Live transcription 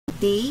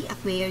day,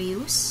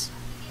 Aquarius.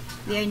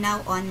 We are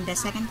now on the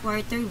second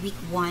quarter,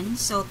 week 1.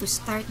 So, to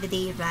start the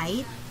day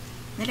right,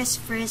 let us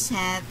first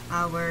have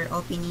our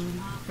opening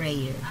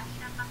prayer.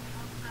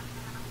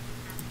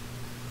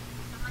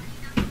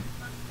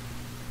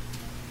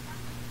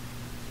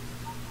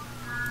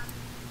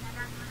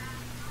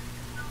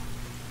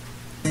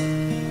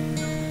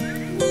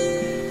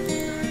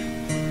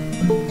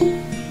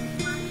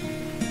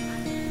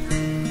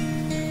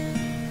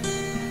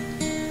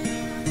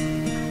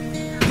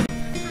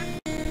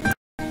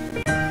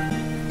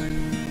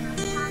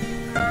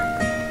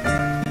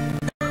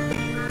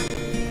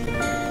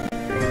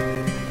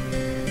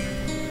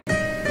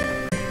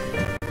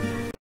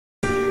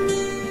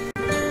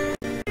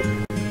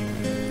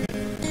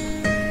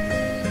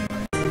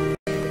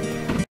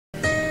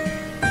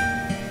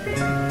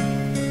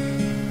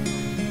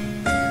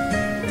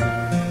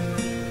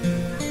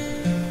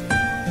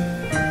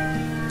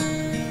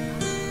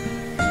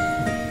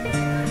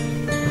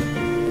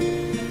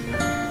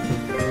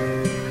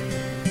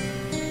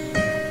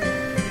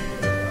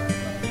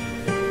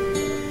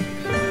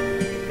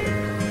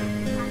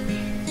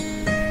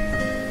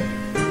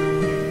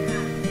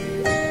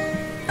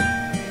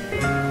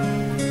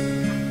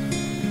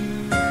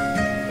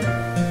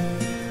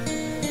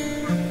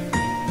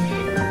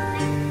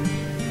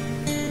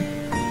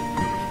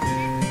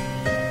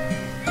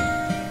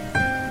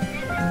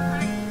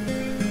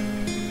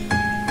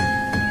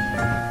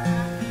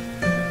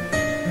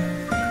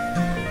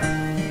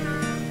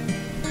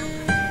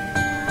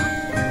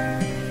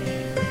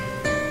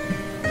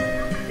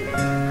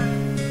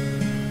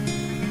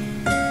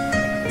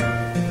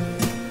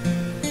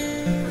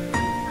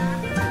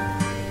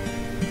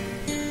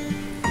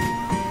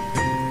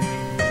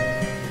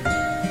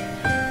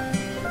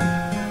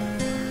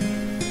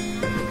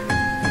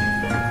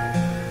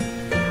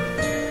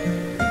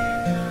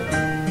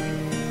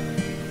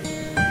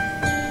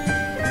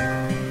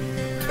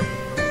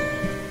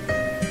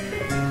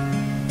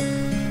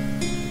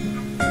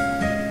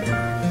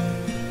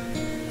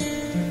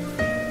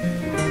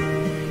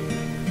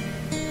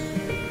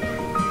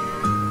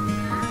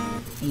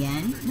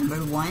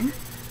 Number 1,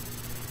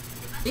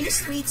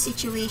 illustrate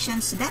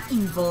situations that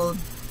involve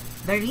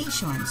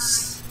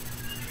variations.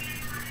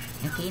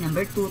 Okay,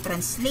 number 2,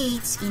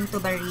 translates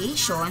into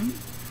variation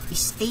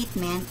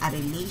statement a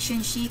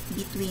relationship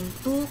between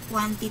two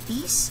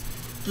quantities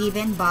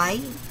given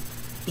by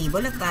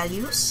table of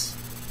values.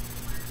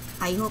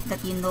 I hope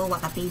that you know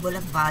what a table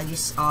of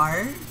values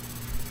are.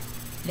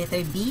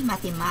 Letter B,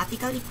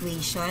 mathematical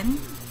equation,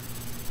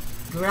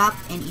 graph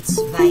and its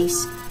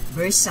vice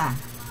versa.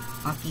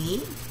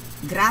 Okay?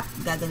 Graph,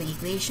 gagawin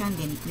equation,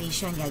 then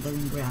equation,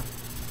 gagawin graph.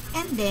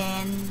 And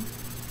then,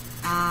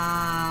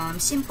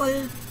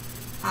 simple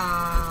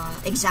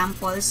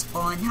examples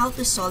on how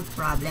to solve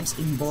problems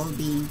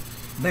involving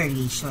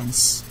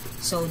variations.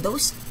 So,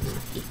 those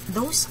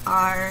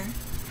are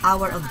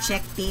our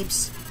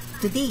objectives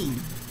today.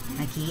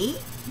 Okay?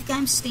 It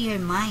comes to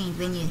your mind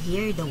when you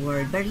hear the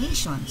word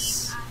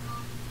variations.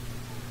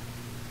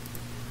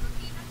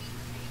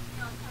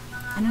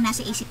 Ano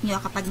nasa isip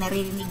nyo kapag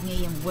naririnig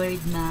nyo yung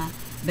word na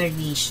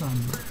variation?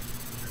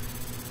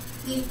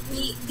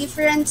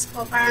 Difference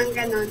po, parang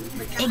ganun.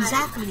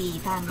 Exactly,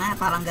 tama,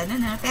 parang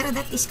ganun. Pero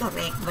that is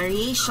correct.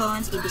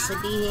 Variations, ibig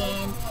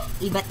sabihin,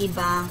 iba't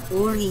ibang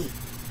uri.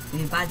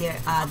 Diba?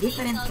 There are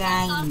different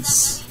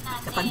kinds.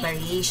 Kapag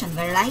variation,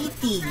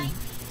 variety.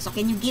 So,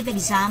 can you give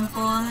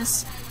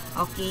examples,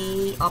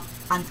 okay, of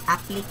an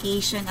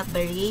application of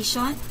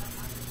variation?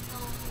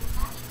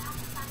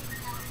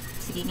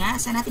 Sige nga,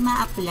 saan natin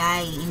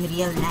ma-apply in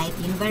real life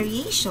yung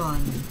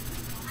variation?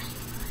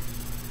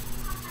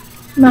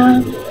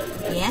 Ma'am.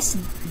 Yes,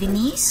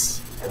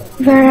 Denise?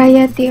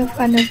 Variety of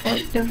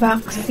the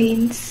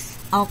vaccines.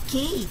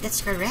 Okay, that's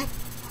correct.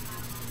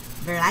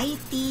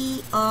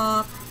 Variety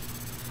of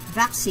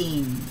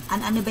vaccine.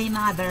 Ano ba yung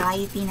mga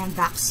variety ng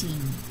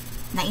vaccine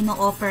na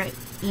ino-offer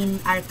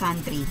in our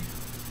country?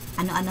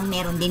 Ano-anong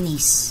meron,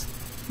 Denise?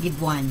 Give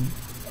one.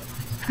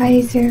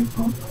 Pfizer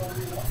po.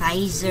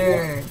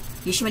 Pfizer.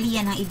 Usually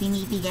yan ang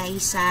ibinibigay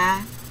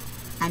sa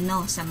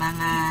sa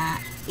mga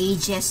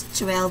ages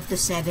 12 to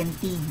 17.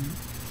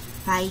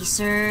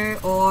 Pfizer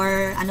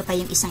or ano pa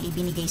yung isang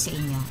ibinigay sa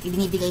inyo?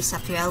 Ibinibigay sa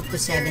 12 to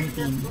 17.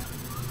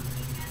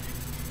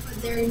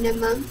 Moderna,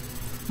 ma'am.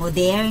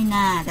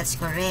 Moderna, that's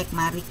correct.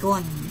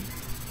 Maricon.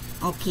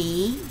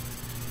 Okay.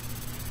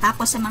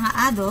 Tapos sa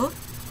mga adult,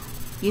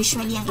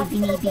 usually ang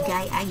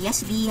ibinibigay ay,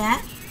 yes, Lia?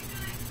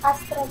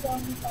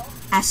 AstraZeneca.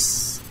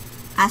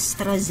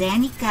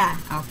 AstraZeneca.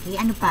 Okay,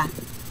 ano pa?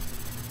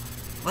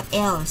 What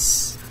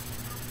else?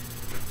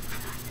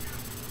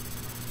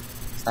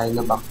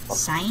 Sinovac po.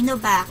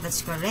 Sinovac,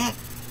 that's correct.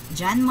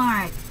 John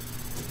Mark.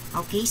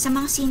 Okay, sa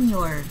mga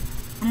senior,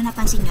 ano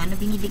napansin nyo? Ano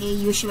binibigay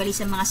usually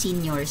sa mga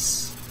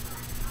seniors?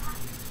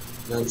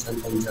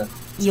 Johnson & Johnson.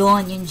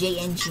 Yun, yung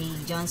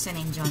J&J, Johnson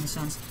 &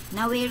 Johnson's.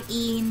 Now,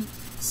 wherein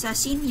sa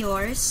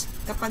seniors,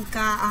 kapag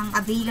ka ang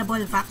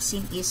available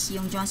vaccine is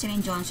yung Johnson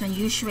 & Johnson,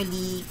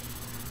 usually,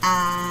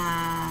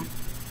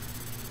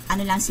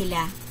 ano lang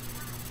sila,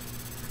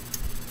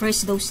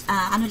 First dose,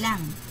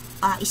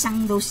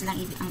 isang dose lang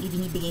ang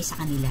ibinibigay sa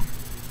kanila.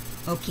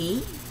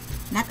 Okay?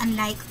 Not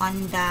unlike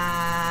on the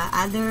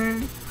other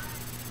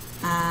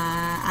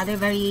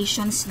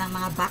variations ng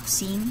mga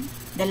vaccine,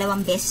 2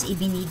 beses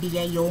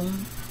ibinibigay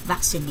yung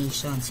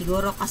vaccination.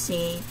 Siguro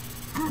kasi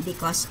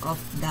because of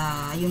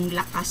yung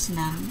lakas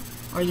ng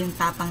or yung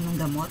tapang ng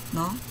gamot,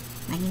 no?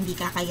 Na hindi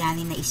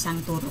kakayanin na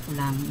isang turok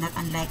lang. Not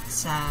unlike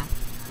sa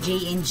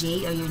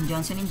J&J or yung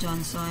Johnson &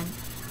 Johnson,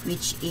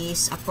 which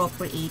is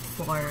appropriate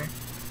for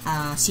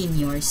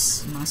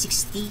seniors, mga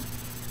 60,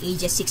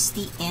 ages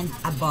 60 and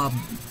above.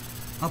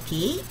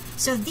 Okay?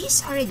 So,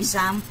 these are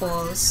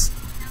examples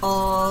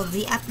of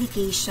the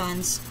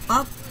applications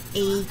of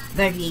a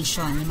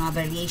variation, yung mga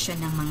variation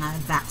ng mga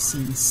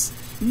vaccines.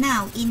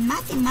 Now, in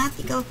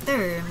mathematical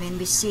term, when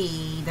we say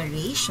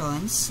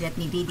variations, let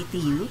me read it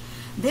to you.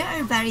 There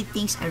are varied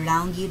things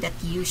around you that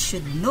you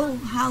should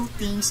know how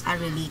things are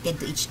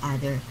related to each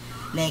other.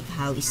 Like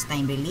how is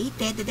time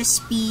related to the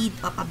speed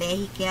of a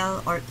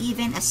vehicle, or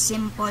even as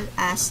simple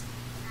as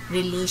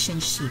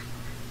relationship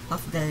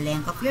of the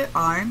length of your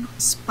arm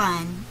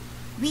span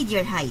with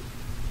your height.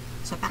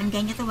 So,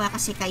 pakinggan nyo ito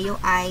kasi kayo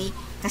ay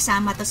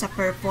kasama to sa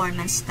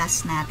performance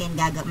task natin.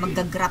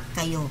 Mag-graph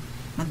kayo.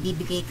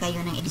 Magbibigay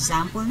kayo ng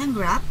example ng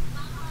graph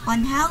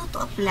on how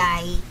to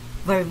apply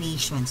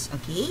variations.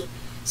 Okay?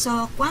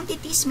 So,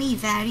 quantities may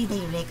vary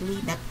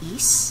directly. That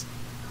is,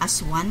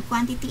 as one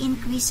quantity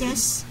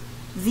increases,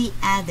 the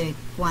other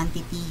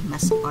quantity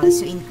must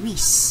also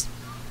increase.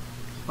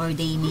 Or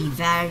they may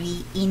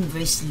vary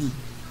inversely.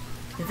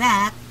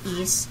 That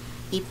is,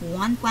 if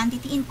one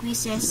quantity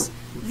increases,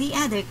 the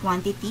other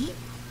quantity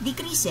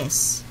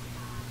decreases.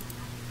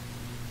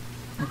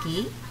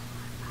 Okay?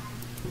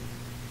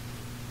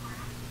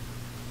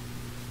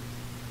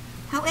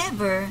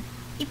 However,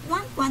 if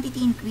one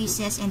quantity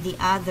increases and the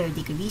other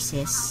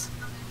decreases,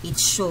 it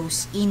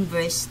shows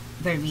inverse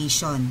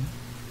variation.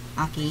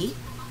 Okay?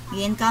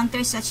 You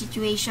encounter such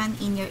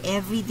situation in your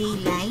everyday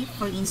life.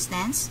 For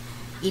instance,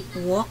 if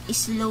walk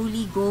is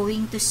slowly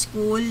going to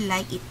school,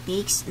 like it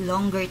takes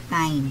longer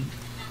time,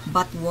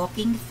 but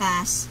walking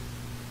fast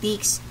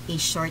takes a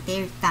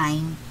shorter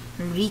time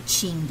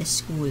reaching the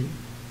school.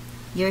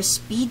 Your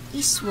speed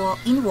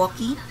in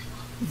walking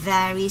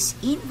varies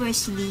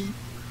inversely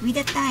with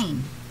the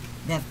time.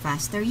 The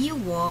faster you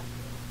walk,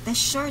 the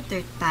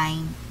shorter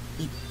time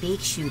it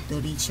takes you to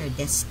reach your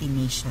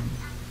destination.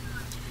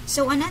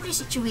 So another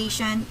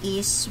situation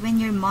is when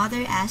your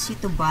mother asks you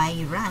to buy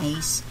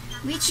rice,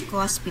 which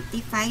costs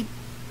 55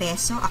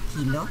 peso a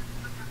kilo.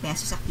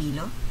 Pesos a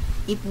kilo.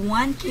 If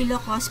 1 kilo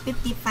costs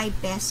 55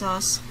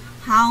 pesos,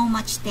 how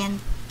much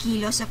 10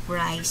 kilos of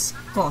rice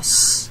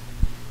costs?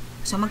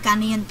 So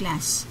magkano yun,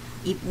 class?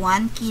 If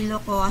 1 kilo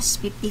costs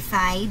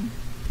 55,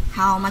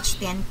 how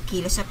much 10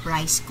 kilos of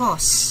rice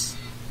costs?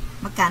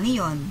 Magkano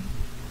yun?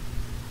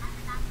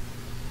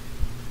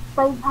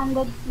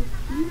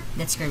 550.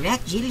 That's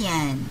correct,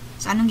 Jillian.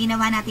 So, anong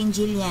ginawa natin,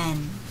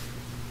 Jillian?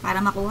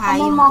 Para makuha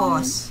yung ma'am,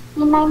 cost.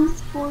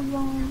 Tinimes po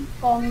yung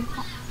 10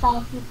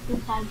 sa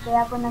 55,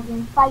 kaya po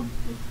naging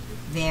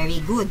 550.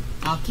 Very good.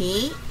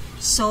 Okay?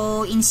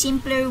 So, in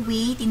simpler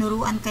way,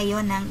 tinuruan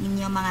kayo ng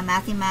inyong mga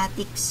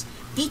mathematics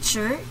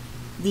teacher,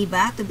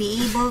 diba? To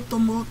be able to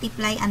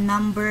multiply a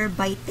number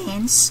by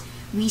tens,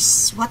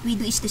 what we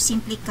do is to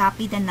simply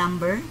copy the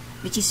number,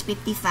 which is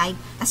 55,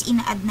 tas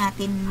ina-add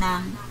natin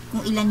ng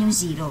kung ilan yung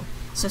 0.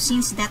 So,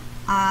 since that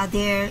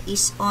there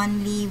is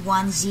only 1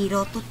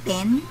 0 to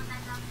 10,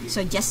 so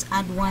just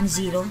add 1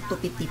 0 to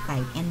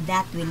 55, and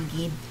that will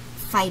give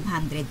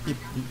 550.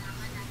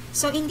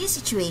 So, in this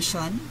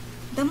situation,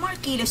 the more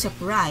kilos of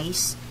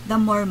rice, the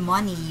more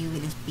money you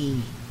will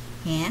pay.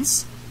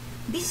 Hence,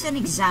 this is an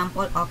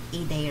example of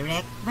a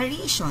direct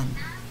variation.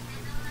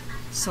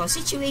 So,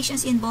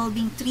 situations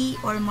involving 3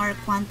 or more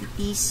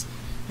quantities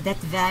that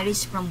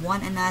varies from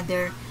one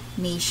another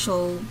may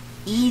show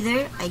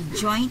either a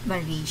joint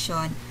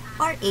variation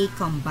or a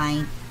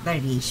combined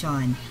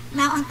variation.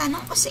 Now, ang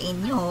tanong ko sa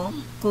inyo,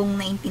 kung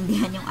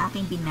naintindihan yung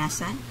aking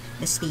binasa,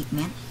 the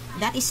statement,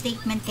 that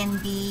statement can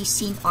be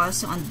seen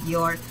also on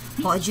your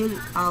module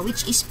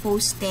which is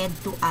posted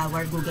to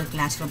our Google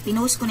Classroom.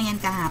 Pinost ko na yan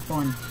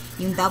kahapon.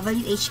 Yung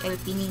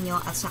WHLP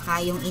ninyo at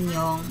saka yung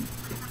inyong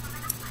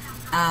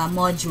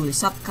module,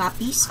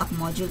 subcopies of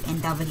module and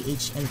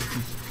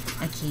WHLP.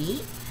 Okay?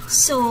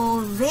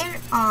 So,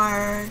 there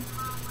are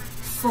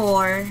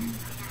 4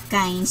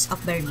 kinds of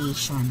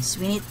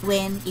variations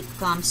when it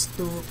comes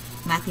to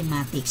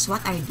mathematics.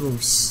 What are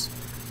those?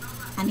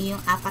 Ano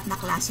yung 4 na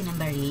klase ng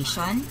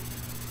variation?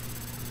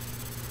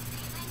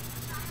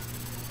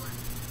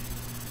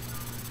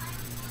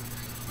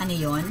 Ano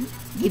yon?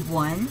 Give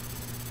one.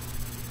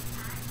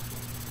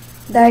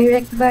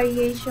 Direct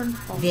variation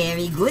po.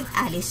 Very good,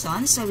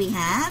 Allison. So, we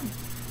have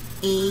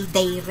a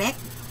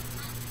direct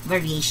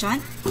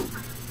variation.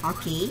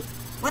 Okay.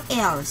 What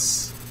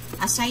else?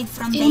 Aside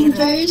from direct.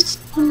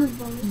 Inverse.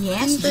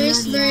 Yes,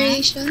 Inverse Julian.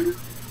 variation.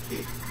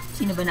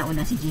 Sino ba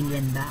nauna? Si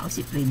Jillian ba? O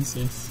si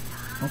Princess?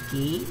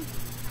 Okay.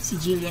 Si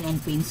Jillian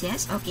and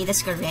Princess. Okay,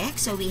 that's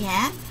correct. So, we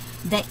have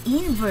the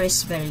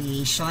inverse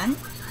variation.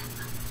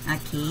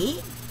 Okay.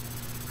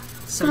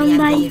 So, we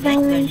have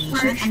direct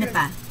variation. Ano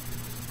pa?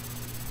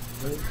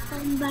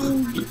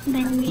 Combined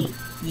variation.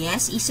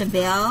 Yes,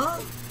 Isabel.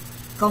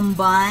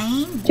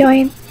 Combined.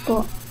 Joint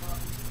po.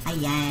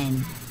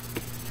 Ayan.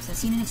 So,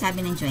 sino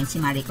nagsabi ng joint? Si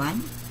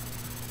Maricon?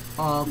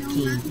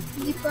 Okay.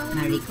 Hindi pa.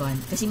 Maricon.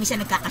 Kasi minsan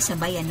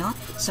nagkakasabay, ano?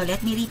 So,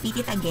 let me repeat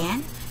it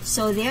again.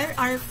 So, there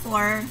are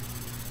 4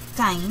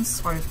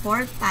 kinds or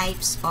 4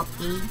 types of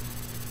a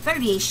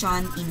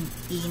variation in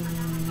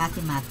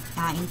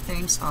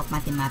terms of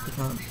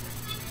mathematical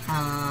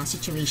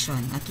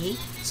situation. Okay?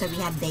 So,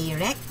 we have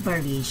direct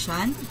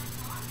variation,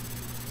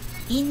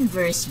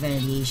 inverse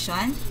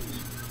variation,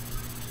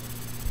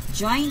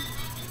 joint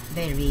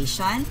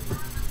variation,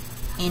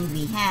 and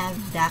we have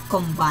the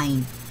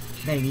combined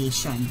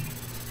variation.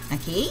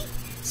 Okay?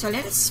 So,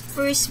 let us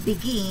first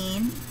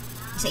begin.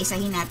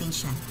 Isa-isahin natin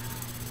siya.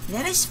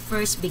 Let us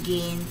first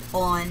begin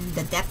on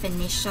the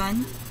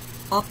definition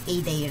of a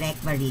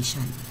direct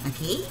variation.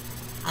 Okay?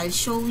 I'll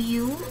show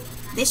you.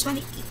 This one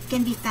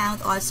can be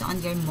found also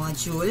on your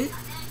module.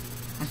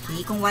 Okay?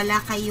 Kung wala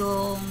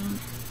kayong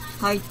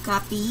hard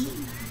copy,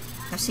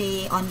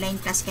 kasi online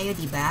class kayo,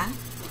 di ba?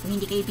 Kung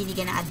hindi kayo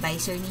binigyan ng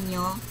advisor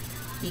ninyo,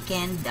 you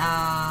can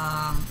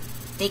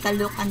take a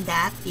look on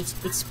that.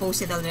 It's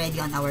posted already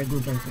on our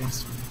Google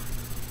Classroom.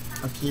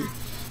 Okay?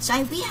 So,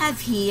 we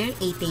have here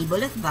a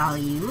table of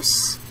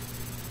values,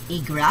 a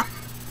graph,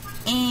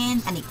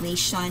 and an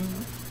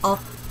equation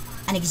of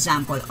an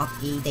example of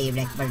a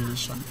direct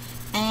variation.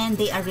 And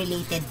they are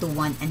related to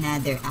one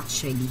another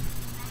actually.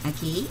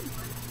 Okay?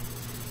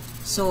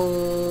 So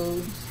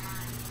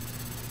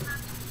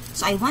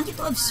I want you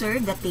to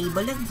observe the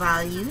table of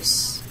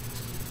values.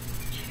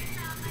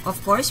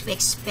 Of course, we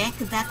expect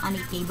that on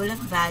a table of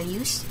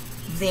values,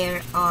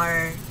 there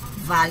are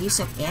values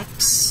of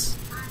x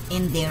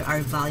and there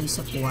are values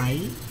of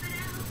y.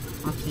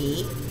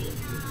 Okay?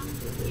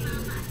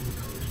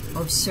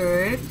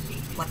 Observe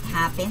what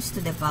happens to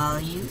the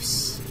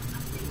values,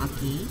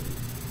 okay,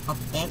 of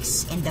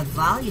x and the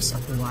values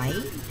of y.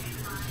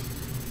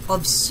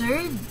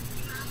 Observe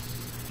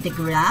the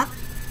graph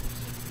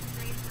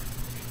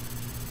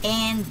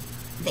and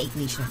the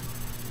equation.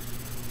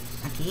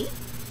 Okay?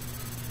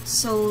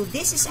 So,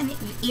 this is an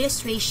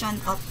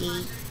illustration of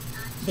a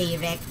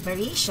direct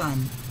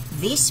variation.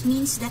 This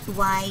means that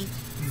y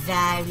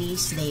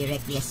varies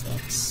directly as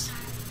x.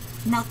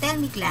 Now,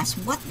 tell me class,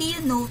 what do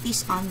you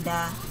notice on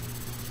the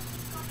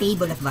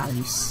table of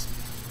values?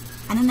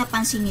 Anong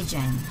napansin niyo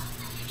dyan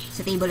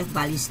sa table of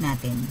values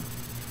natin?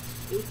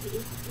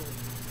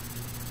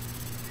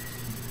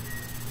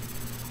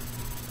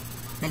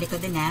 Balik ko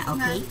din ha,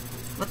 okay?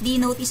 What do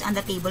you notice on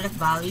the table of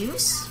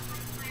values?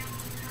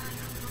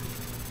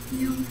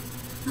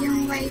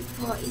 Yung y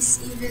po is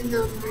even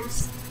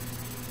numbers.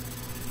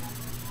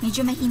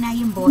 Medyo mahina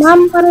yung boses.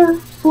 Ma'am, para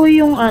po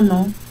yung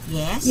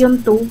Yes?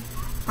 yung 2.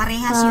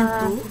 Parehas yung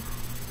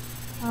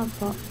 2?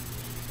 Opo.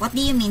 What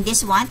do you mean?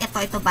 This one?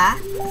 Ito ba?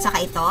 At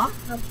saka ito?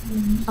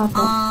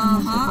 Opo.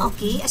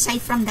 Okay.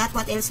 Aside from that,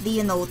 what else do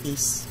you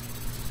notice?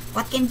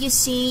 What can you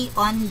say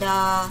on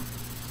the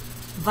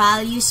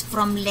values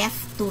from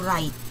left to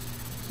right?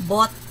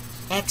 Both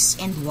x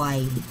and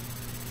y.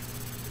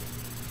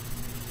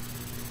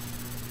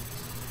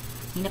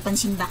 May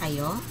napansin ba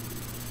kayo?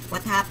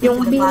 What happened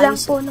Yung to the bilang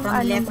values po nung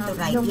from left to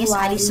right? yung Yes,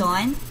 y.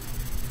 Alison?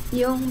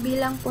 Yung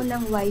bilang po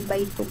ng y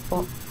by 2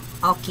 po.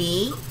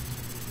 Okay.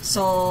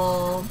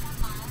 So,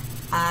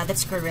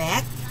 that's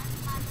correct.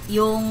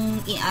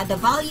 Yung, the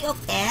value of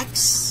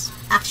x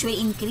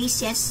actually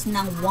increases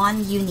ng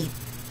 1 unit.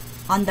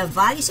 On the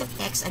values of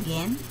x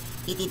again,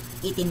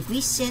 it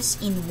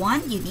increases in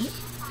 1 unit,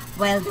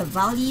 while the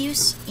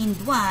values in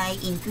y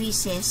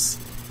increases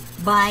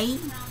by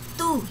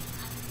 2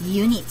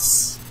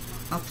 units.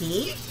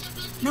 Okay?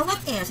 Now,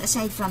 what else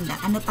aside from that?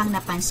 Ano pang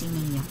napansin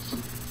ninyo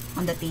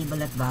on the table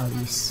of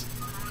values?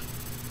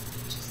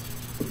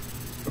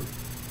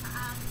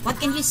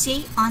 What can you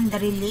say on the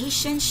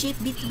relationship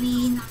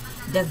between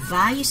the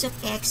values of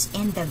x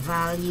and the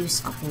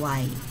values of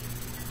y?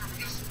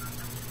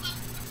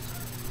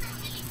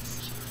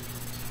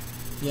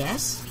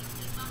 Yes?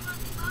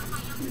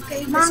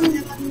 Okay, Ma'am. kasi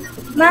naman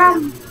Ma'am,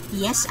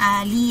 Yes,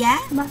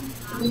 Leah?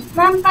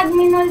 ma'am, pag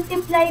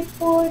minultiply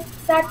po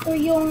sa 2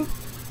 yung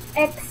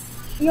x,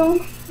 yung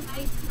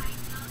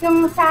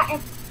sa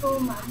x po,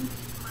 ma'am,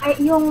 ay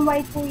yung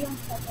y po yung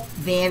sa x.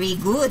 Very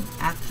good.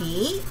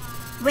 Okay.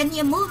 When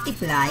you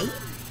multiply,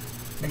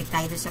 balik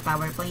tayo sa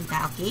PowerPoint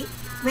ha, okay?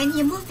 When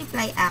you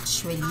multiply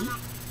actually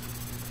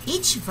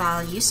each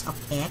values of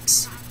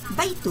x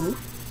by 2,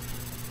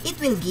 it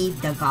will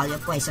give the value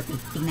of y. So,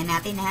 tingnan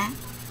natin ha.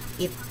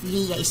 If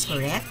Leah is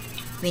correct,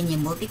 when you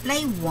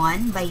multiply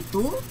 1 by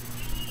 2,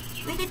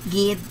 will it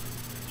give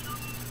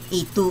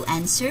a 2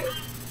 answer?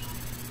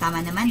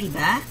 Tama naman, di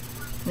ba?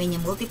 When you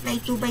multiply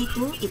 2 by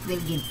 2, it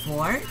will give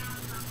 4.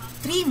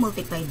 3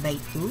 multiplied by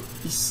 2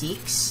 is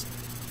 6.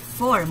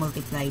 4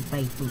 multiplied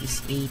by 2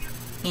 is 8.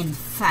 And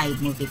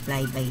 5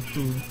 multiplied by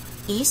 2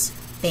 is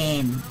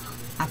 10.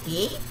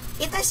 Okay?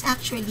 It has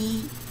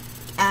actually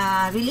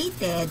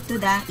related to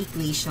the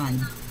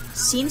equation.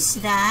 Since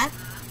that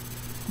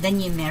the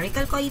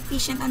numerical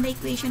coefficient on the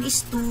equation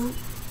is 2,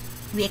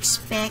 we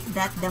expect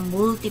that the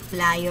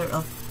multiplier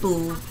of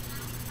 2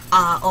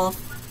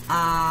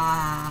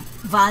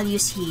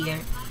 values here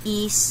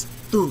is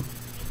 2.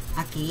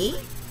 Okay?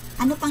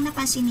 Ano pang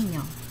napansin ninyo?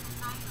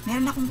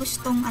 Meron akong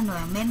gustong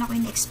meron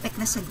akong in-expect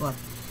na sagot.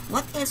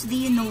 What else do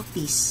you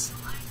notice?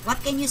 What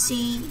can you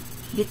say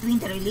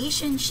between the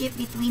relationship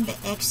between the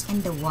x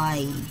and the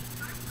y?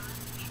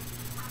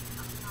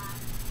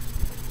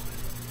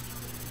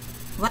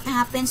 What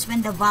happens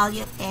when the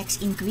value of x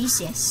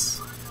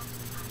increases?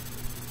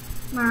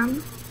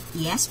 Ma'am?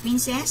 Yes,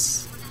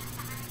 princess?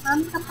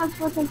 Ma'am, kapag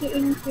po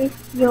nag-i-increase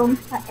yung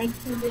sa x,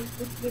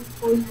 nag-i-increase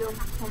po yung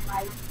sa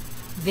y.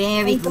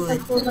 Very good.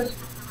 Kapag po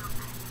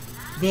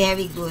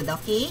Very good,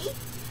 okay?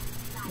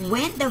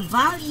 When the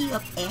value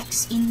of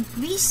x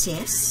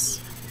increases,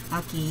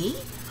 okay,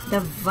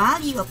 the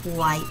value of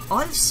y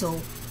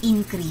also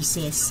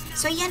increases.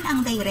 So, yan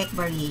ang direct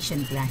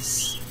variation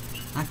class.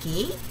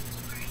 Okay?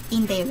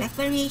 In direct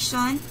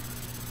variation,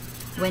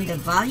 when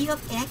the value of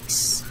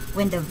x,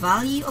 when the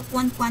value of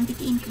one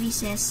quantity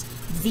increases,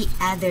 the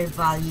other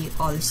value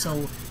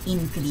also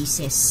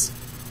increases.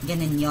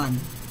 Ganun yon.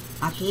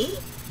 Okay?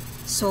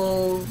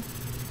 So,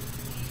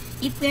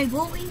 if we're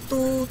going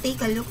to take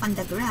a look on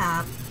the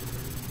graph,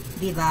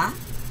 diba?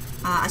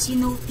 As you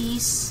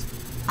notice,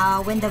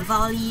 when the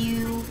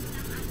value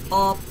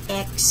of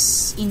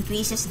x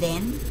increases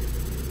then,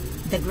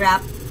 the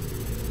graph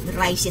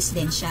rises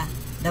din siya.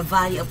 The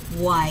value of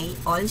y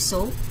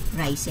also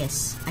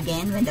rises.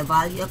 Again, when the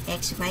value of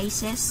x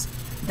rises,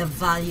 the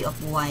value of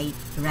y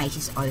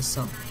rises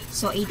also.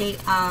 So,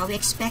 we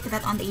expect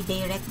that on the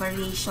direct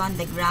variation,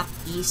 the graph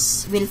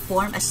will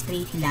form a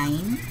straight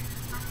line.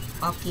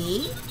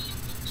 Okay?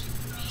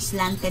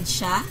 Slanted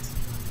siya.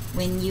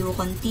 When you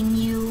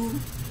continue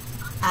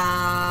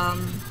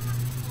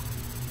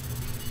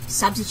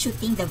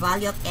substituting the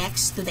value of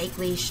x to the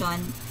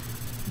equation,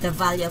 the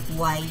value of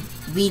y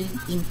will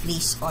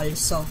increase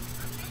also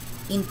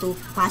into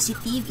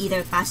positive,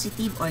 either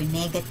positive or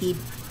negative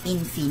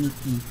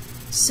infinity.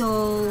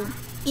 So,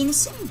 in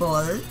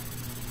symbol,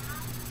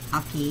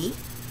 okay,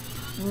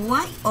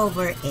 y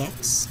over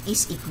x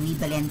is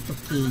equivalent to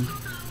k.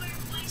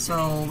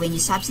 So, when you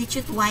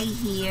substitute y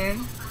here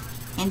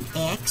and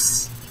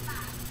x,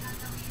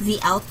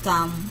 the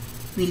outcome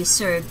will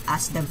serve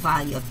as the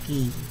value of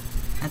k.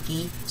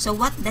 Okay? So,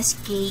 what does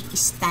k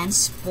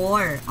stands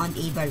for on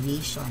a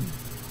variation?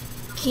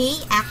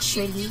 K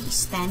actually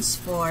stands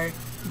for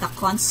the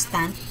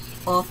constant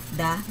of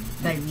the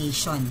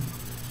variation.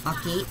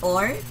 Okay?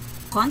 Or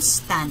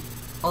constant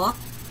of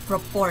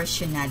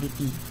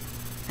proportionality.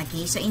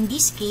 Okay? So, in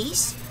this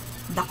case,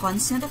 the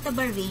constant of the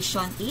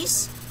variation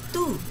is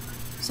 2.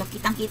 So,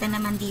 kitang-kita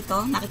naman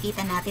dito,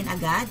 nakikita natin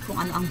agad kung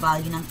ano ang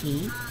value ng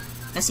k.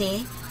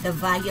 Kasi, the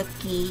value of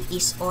k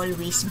is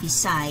always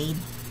beside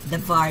the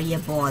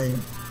variable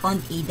on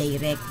a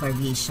direct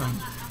variation.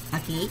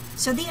 Okay?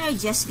 So, they are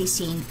just the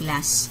same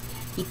class.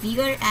 If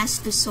you are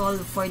asked to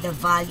solve for the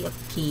value of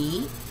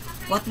k,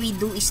 what we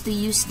do is to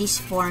use this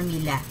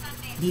formula.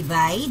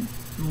 Divide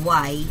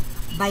y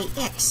by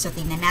x. So,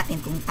 tingnan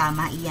natin kung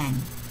tama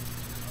iyan.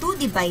 2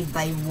 divided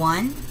by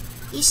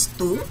 1 is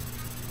 2.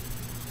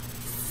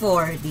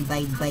 4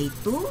 divided by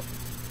 2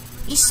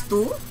 is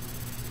 2.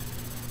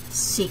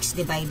 6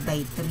 divided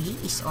by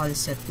 3 is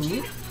also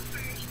 2.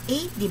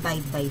 8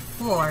 divided by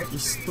 4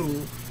 is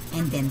 2.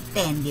 And then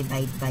 10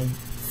 divided by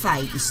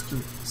 5 is 2.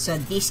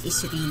 So, this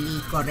is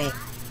really correct.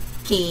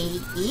 K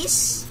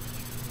is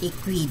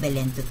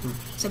equivalent to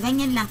 2. So,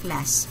 ganyan lang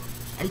class.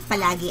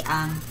 Palagi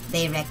ang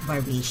direct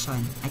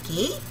variation.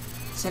 Okay?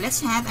 So, let's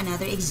have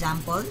another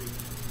example.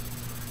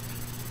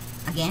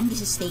 Again,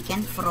 this is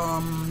taken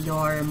from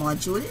your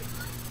module.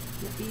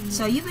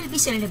 So, you will be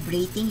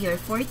celebrating your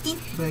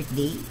 14th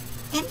birthday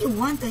and you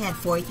want to have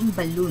 14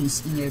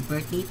 balloons in your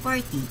birthday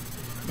party.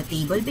 The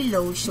table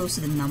below shows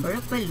the number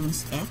of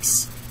balloons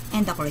X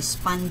and the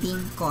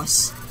corresponding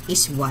cost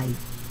is Y.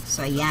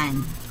 So,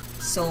 ayan.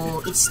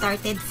 So, it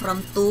started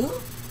from 2,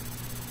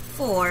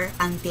 4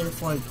 until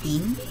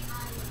 14.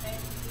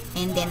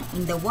 And then,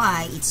 in the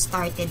Y, it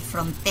started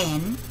from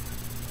 10,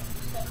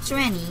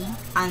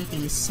 20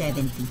 until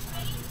 70.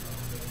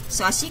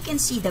 So, as you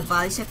can see, the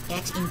values of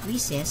X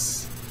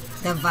increases,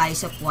 the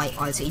values of Y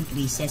also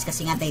increases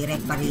kasi nga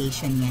direct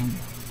variation yan.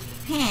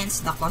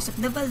 Hence, the cost of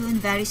the balloon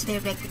varies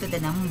directly to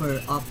the number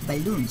of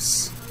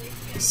balloons.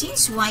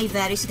 Since Y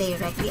varies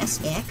directly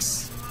as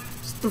X,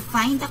 to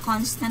find the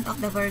constant of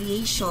the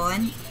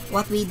variation,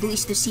 what we do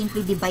is to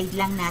simply divide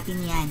lang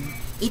natin yan.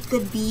 It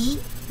could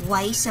be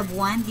Y sub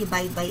 1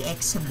 divided by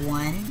X sub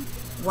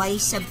 1, Y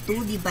sub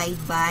 2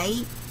 divided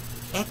by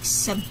X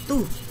sub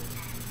 2.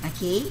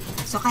 Okay?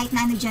 So, kahit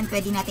na ano dyan,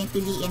 pwede natin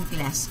piliin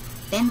class.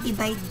 10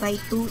 divided by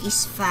 2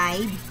 is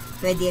 5.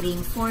 Pwede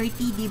ring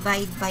 40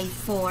 divided by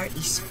 4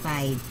 is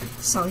 5.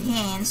 So,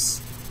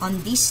 hence,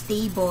 on this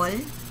table,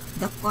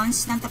 the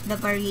constant of the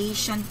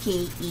variation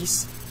k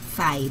is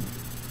 5.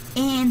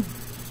 And,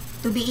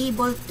 to be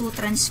able to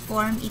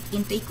transform it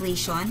into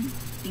equation,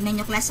 tingnan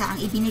nyo class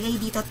ang ibinigay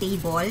dito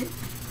table,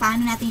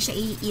 paano natin siya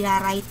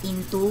i-write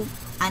into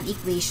an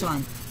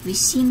equation? We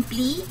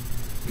simply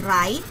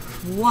write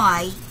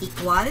y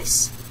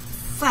equals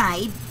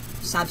 5,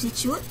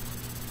 substitute,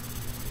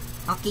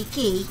 okay,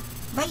 k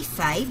by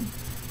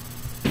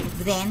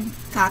 5, then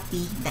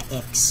copy the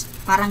x.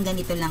 Parang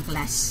ganito lang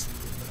class.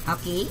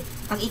 Okay?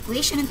 Pag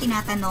equation ang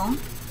tinatanong,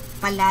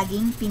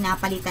 palaging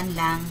pinapalitan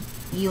lang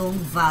yung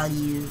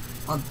value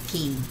of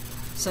k.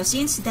 So,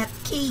 since that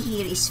k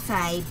here is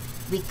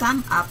 5, we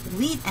come up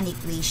with an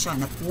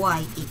equation of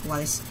y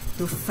equals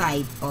to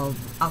 5 of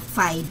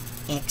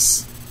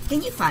 5x.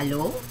 Can you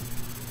follow?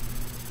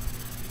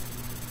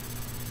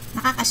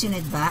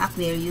 Nakakasunod ba,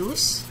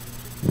 Aquarius?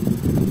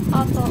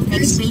 Opo.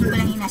 Explain ko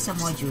lang yung nasa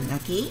module,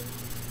 okay?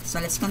 So,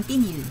 let's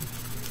continue.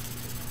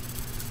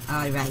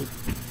 Alright.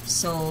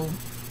 So,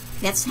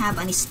 let's have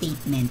a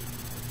statement.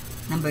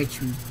 Number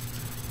 3.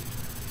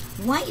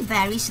 Y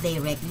varies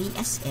directly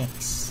as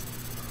x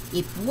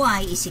if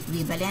y is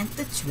equivalent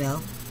to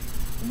 12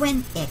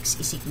 when x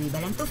is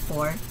equivalent to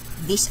 4.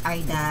 These are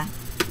the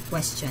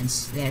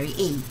questions. Letter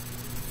A.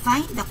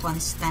 Find the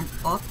constant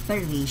of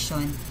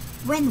variation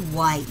when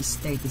y is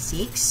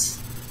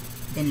 36.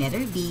 Then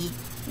letter B.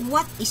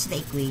 What is the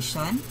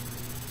equation?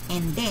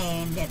 And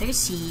then letter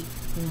C.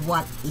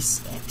 What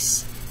is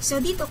x? So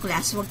dito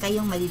class, huwag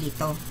kayong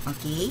malilito.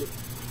 Okay?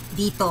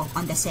 Dito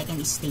on the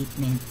second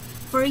statement.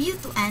 For you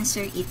to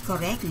answer it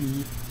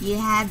correctly,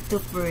 you have to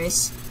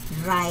first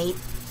write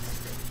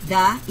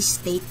the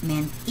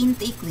statement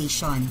into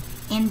equation.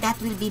 And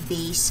that will be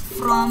based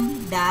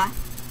from the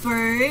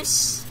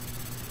first,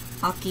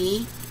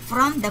 okay,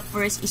 from the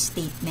first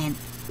statement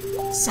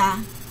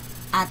sa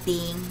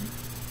ating,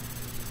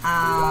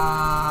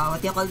 what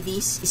do you call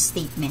this?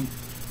 Statement.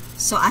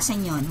 So,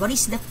 asan yun? What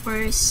is the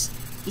first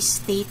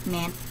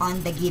statement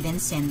on the given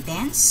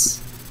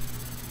sentence?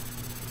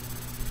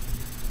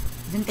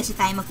 Doon kasi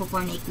tayo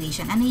magpo-form na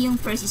equation. Ano yung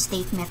first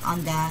statement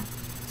on the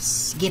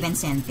given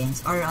sentence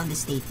or on the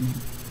statement?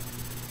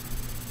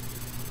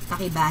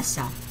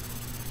 Pakibasa.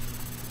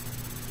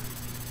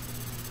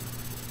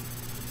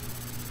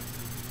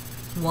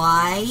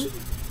 Y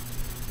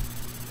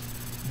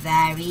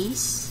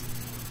varies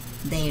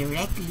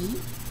directly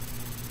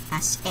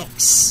as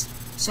x.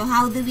 So,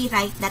 how do we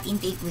write that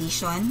into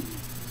equation?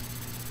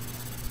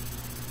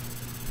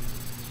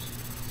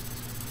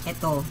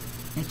 Ito.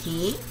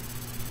 Okay?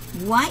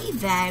 Y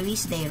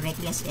varies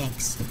directly as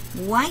x.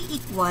 Y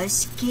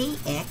equals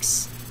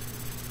kx.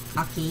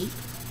 Okay?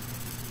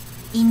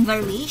 In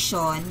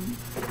variation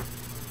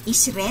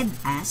is read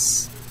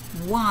as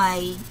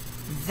y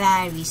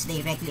varies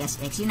directly as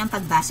x. Yun ang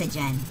pagbasa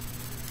dyan.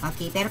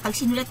 Okay? Pero pag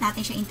sinulat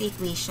natin siya into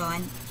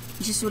equation,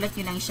 isusulat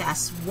nyo lang siya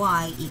as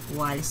y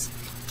equals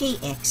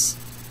kx.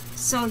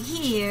 So,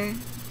 here,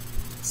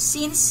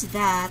 since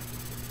that,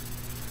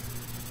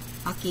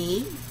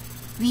 okay,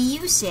 we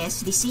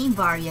uses the same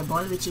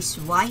variable which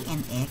is y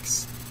and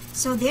x.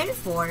 So,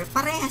 therefore,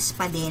 parehas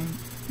pa din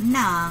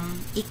ng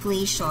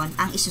equation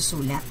ang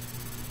isusulat.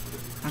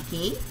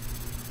 Okay?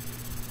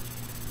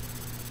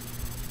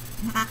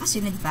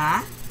 Nakakasunod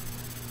ba?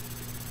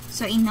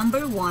 So, in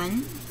number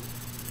 1,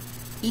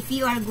 if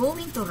you are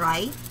going to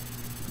write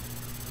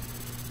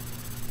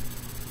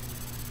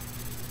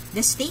the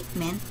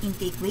statement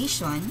into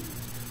equation,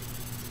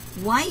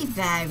 y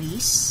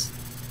varies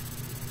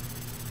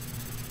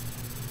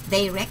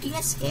directly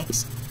as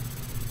x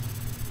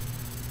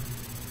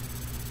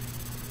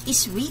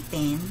is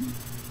written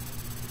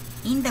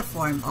in the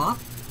form of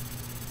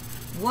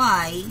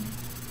y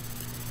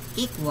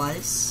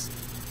equals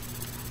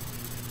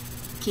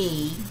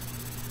kx.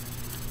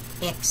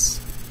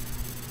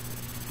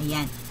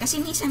 Ayan.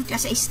 Kasi minsan ka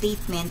sa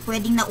statement,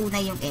 pwedeng nauna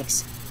yung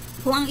x.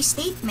 Kung ang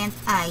statement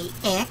ay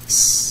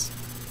x,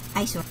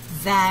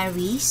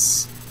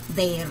 varies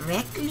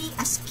directly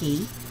as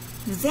k,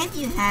 then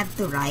you have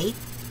to write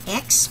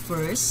x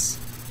first.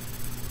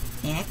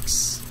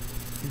 X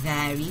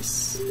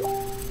varies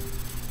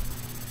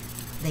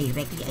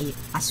directly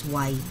as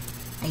y.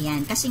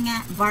 Ayan. Kasi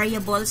nga,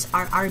 variables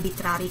are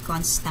arbitrary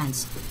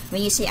constants.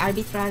 When you say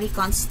arbitrary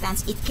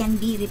constants, it can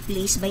be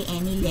replaced by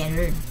any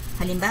letter.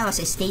 Halimbawa,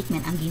 sa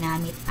statement, ang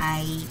ginamit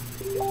ay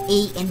A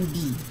and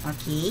B.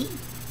 Okay?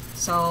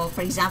 So, for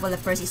example, the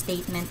first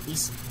statement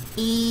is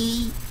A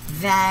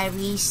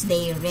varies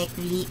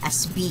directly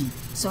as B.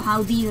 So,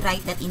 how do you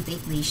write that into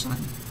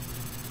equation?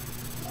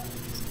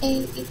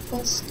 A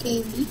equals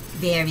KB.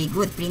 Very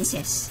good,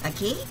 princess.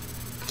 Okay?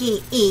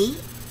 KA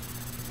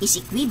is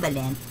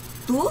equivalent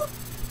to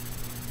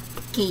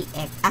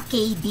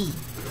KB.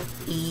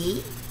 A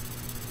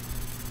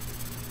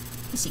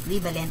is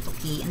equivalent to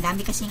K. Ang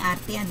dami kasing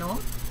arte,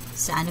 ano?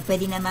 Sa ano,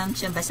 pwede namang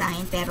siyang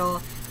basahin, pero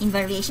in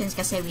variations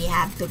kasi we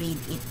have to read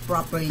it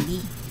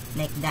properly.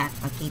 Like that.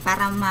 Okay?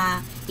 Para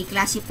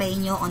ma-classify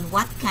nyo on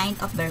what kind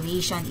of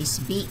variation is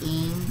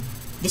being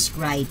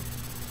described.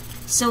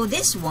 So,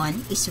 this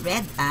one is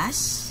read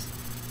as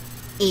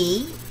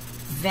A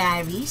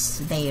varies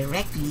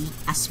directly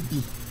as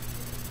B.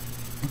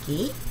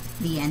 Okay?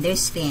 Do you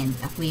understand,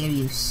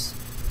 Aquarius?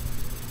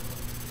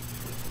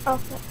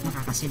 Opo.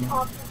 Nakakasunod.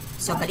 Opo.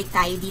 So, balik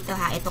tayo dito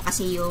ha. Ito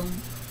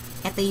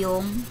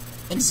yung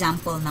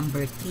example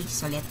number 3.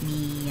 So, let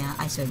me,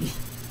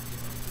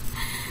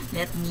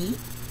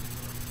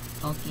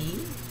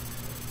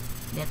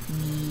 let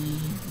me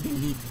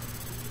delete.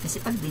 Kasi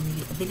pag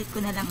delete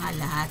ko na lang nga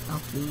lahat,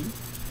 okay?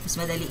 Mas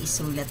madali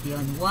isulat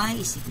yon. Y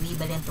is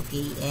equivalent to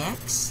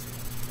kx.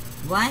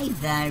 Y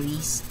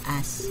varies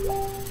as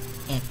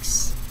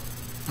x.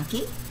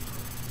 Okay?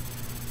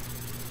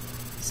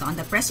 So, on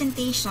the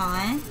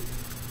presentation,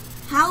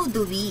 how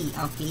do we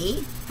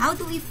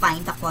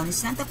find the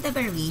constant of the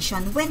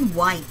variation when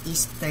y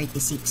is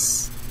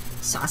 36?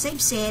 So, as I've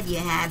said, you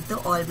have to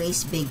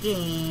always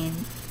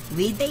begin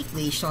with the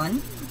equation.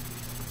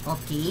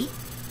 Okay?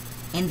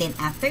 And then,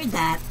 after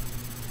that,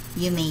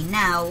 you may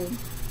now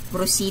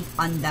proceed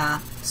on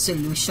the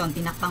solution.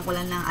 Tinakpan ko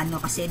lang ng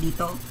kasi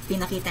dito,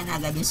 pinakita na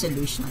agad yung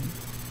solution.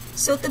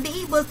 So, to be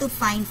able to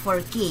find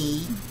for k,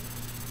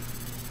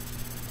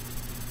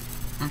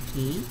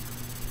 okay,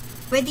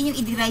 pwede nyo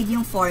i-derive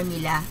yung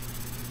formula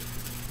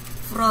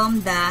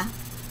from the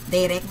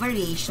direct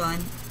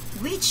variation,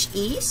 which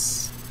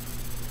is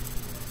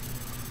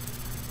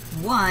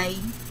y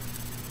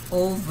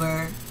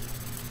over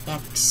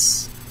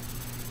x.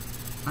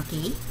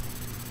 Okay?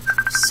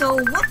 So,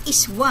 what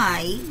is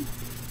y?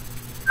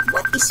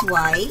 What is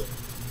y?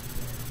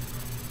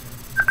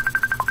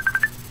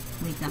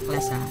 Wait na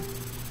class ha.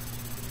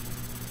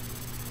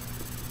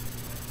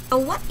 So,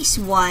 what is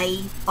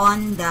y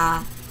on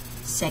the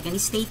second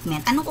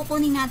statement? Anong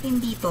kukunin natin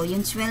dito?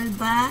 Yung 12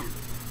 ba?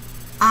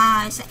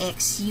 Sa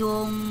x,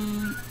 yung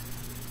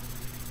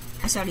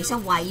sa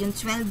y, yung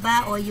 12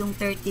 ba o yung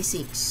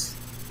 36?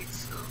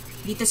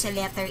 Dito sa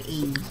letter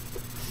A.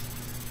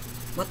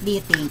 What do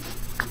you think?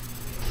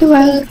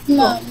 12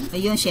 po.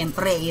 Ayun,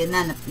 syempre, yun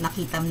na,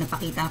 napakita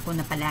ko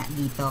na pala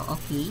dito.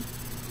 Okay?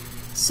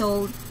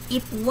 So,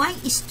 if y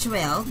is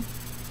 12,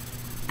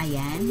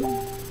 ayan,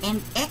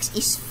 and x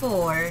is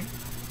 4,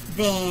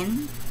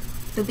 then,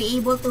 to be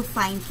able to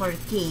find for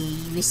k,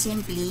 we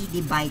simply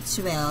divide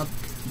 12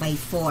 by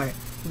 4,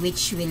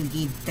 which will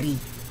give 3.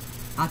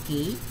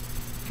 Okay?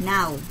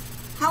 Now,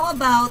 how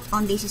about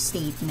on this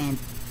statement?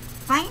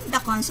 Find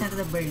the constant of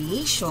the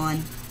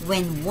variation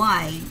when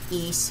y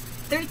is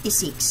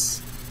 36.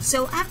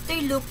 So, after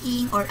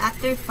looking or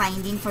after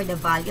finding for the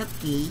value of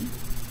k,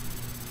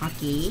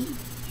 okay,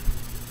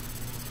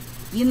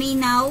 you may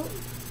now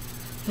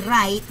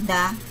write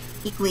the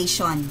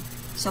equation.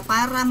 So,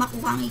 para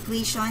makuha ang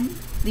equation,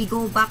 we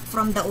go back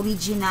from the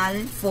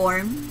original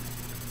form,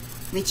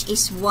 which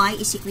is y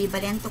is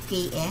equivalent to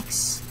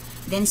kx.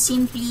 Then,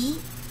 simply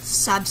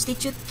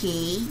substitute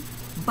k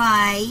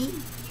by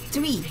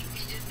 3.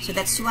 So,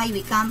 that's why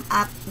we come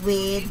up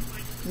with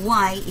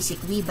y is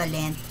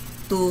equivalent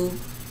to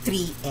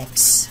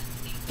 3x.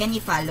 Can you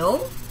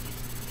follow?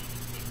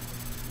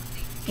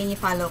 Can you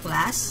follow,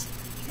 class?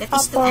 That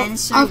is to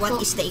answer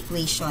what is the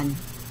equation.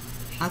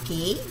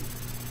 Okay?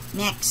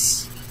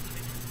 Next.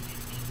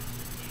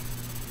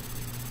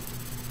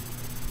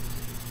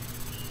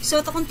 So,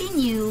 to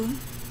continue,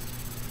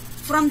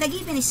 from the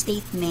given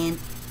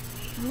statement,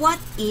 what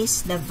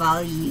is the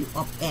value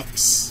of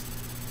x?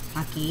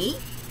 Okay?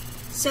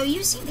 So,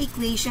 using the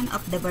equation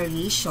of the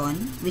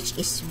variation, which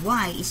is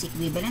y is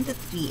equivalent to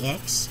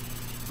 3x,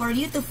 for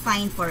you to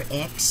find for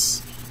x,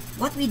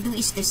 what we do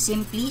is to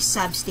simply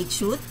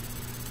substitute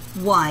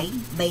y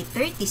by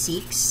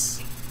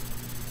 36,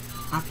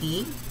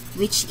 okay,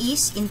 which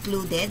is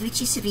included,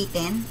 which is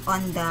written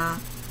on the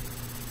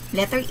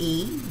letter A,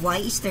 y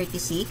is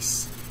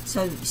 36.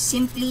 So,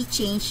 simply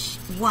change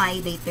y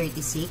by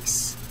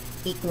 36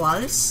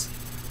 equals,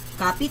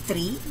 copy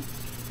 3,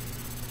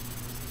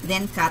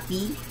 then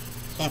copy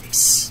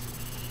x.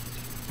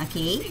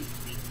 Okay?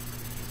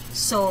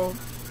 So,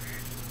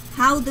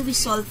 how do we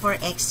solve for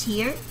x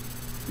here?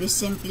 We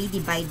simply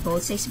divide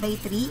both sides by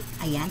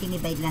 3. Ayan,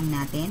 dinivide lang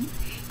natin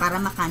para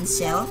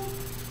ma-cancel.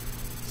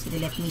 So,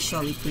 let me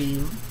show it to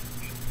you.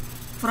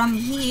 From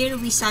here,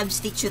 we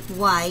substitute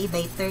y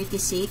by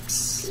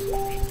 36.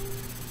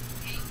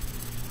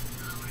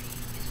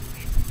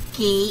 K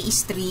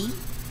is 3.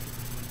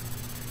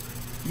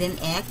 Then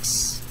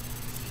x.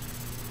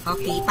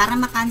 Okay, para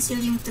ma-cancel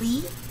yung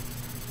 3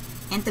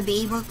 and to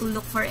be able to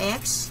look for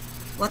x,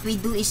 what we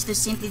do is to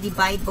simply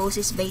divide both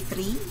sides by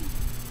 3.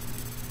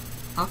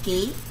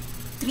 Okay,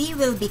 3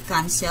 will be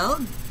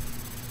cancelled.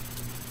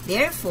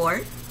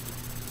 Therefore,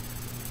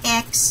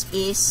 x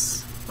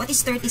is, what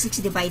is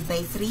 36 divided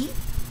by 3?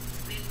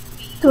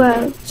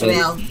 12.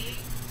 12.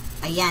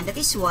 Ayan,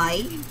 that is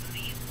why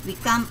we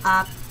come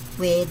up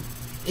with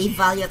a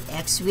value of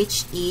x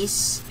which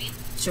is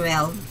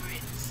 12.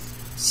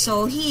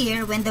 So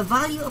here, when the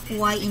value of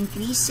y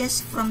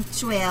increases from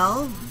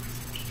 12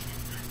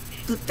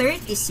 to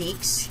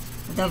 36,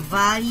 the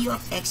value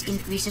of x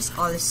increases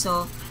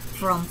also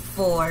from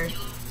 4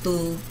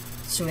 to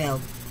 12.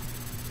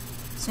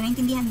 So,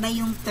 naintindihan ba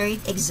yung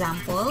third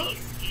example?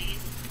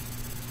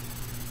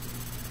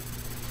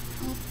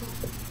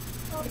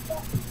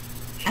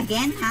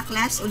 Again, ha,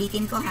 class,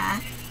 ulitin ko,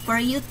 ha. For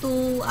you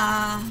to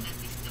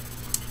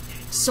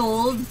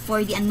solve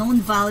for the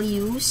unknown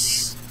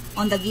values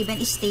on the given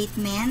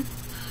statement,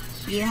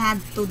 you have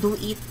to do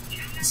it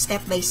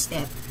step by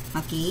step.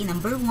 Okay,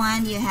 number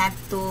 1, you have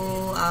to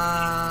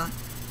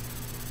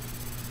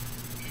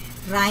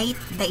write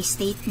the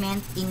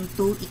statement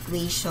into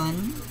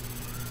equation.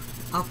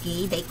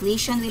 Okay, the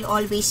equation will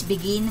always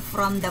begin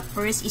from the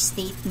first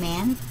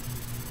statement.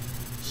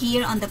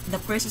 Here on the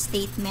first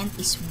statement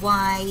is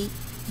y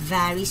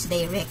varies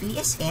directly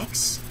as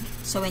x.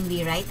 So when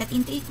we write that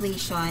into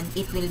equation,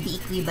 it will be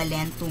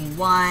equivalent to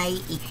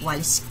y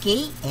equals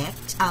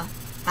kx.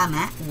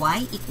 Tama,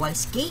 y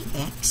equals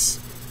kx.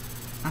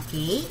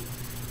 Okay?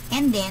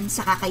 And then,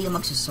 saka kayo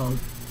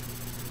magsusolve.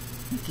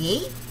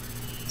 Okay?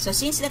 So,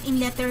 since that in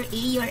letter A,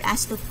 you're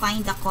asked to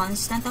find the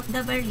constant of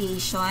the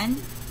variation,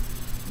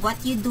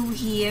 what you do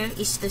here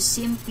is to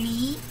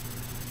simply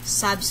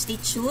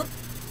substitute,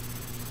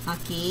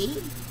 okay,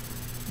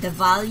 the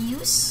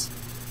values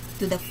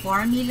to the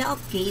formula of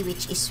k,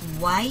 which is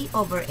y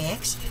over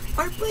x,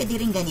 or pwede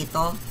rin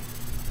ganito.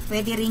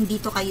 Pwede rin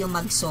dito kayo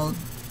mag-solve.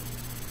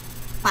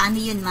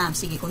 Paano yun, ma'am?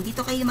 Sige, kung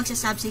dito kayo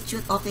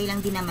magsasubstitute, okay lang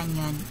din naman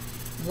yun.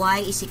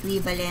 Y is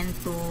equivalent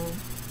to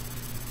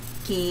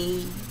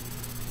kx.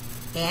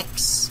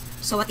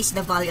 So, what is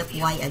the value of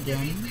y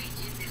again?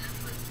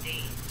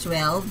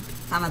 12.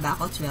 Tama ba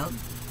ako?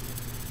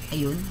 12.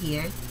 Ayun,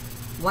 here.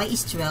 Y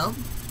is 12.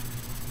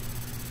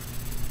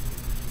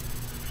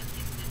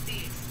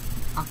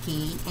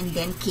 Okay, and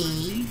then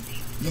k,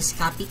 just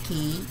copy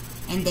k,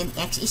 and then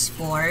x is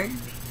 4.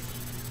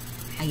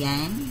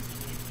 Ayan.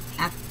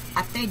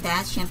 After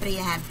that, syempre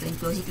you have to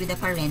enclose it with a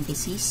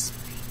parenthesis.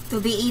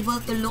 To be able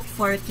to look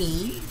for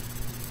k,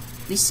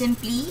 we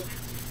simply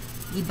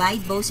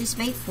divide both sides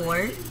by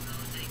 4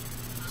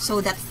 so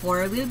that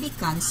 4 will be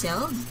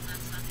cancelled.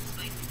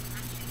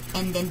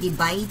 And then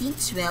dividing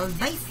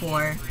 12 by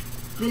 4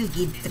 will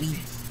give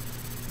 3.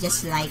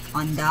 Just like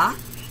on the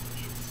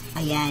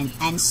ayan,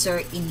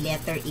 answer in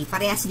letter A.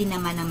 Parehas din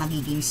naman ang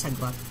magiging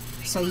sagot.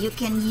 So, you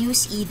can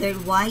use either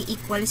y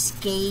equals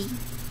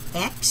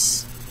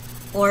kx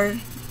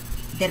or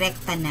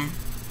direkta na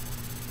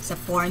sa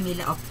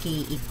formula of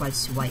k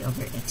equals y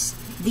over x.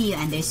 Do you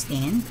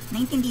understand?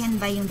 Naintindihan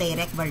ba yung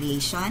direct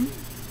variation?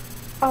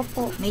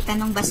 Opo. May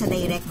tanong ba sa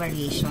direct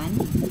variation?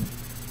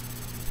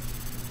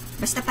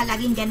 Basta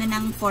palaging ganun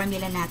ang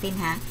formula natin,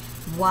 ha?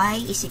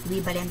 Y is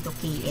equivalent to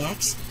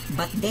kx,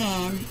 but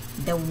then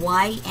the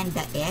y and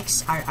the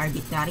x are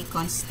arbitrary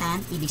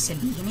constant. Ibig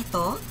sabihin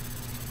ito,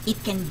 it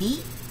can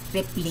be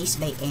replaced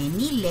by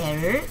any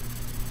letter,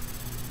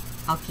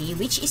 okay,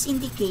 which is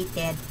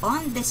indicated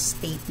on the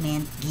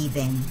statement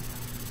given.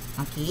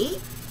 Okay?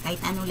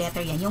 Kahit anong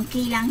letter yan. Yung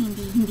k lang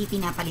hindi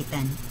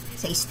pinapalitan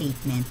sa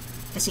statement.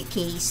 Kasi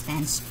k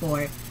stands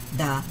for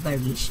the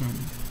variation.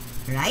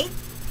 Right?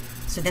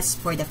 So that's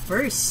for the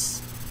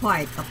first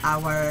part of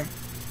our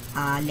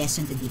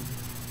lesson today.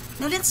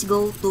 Now let's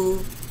go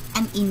to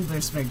an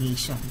inverse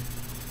variation.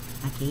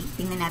 Okay?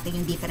 Tingnan natin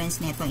yung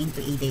difference nito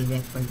into a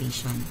direct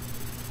variation.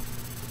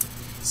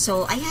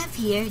 So, I have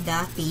here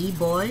the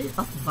table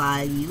of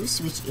values,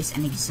 which is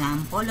an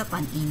example of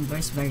an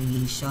inverse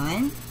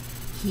variation.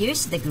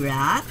 Here's the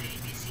graph.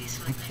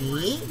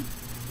 Okay?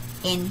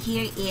 And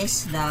here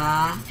is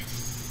the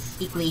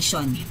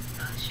equation.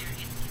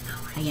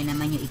 Ayan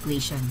naman yung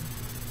equation.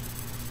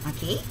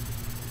 Okay?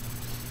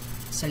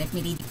 So, let me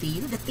read it to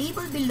you. The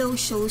table below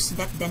shows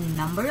that the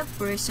number of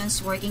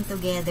persons working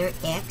together,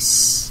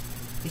 x,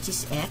 which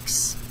is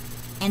x,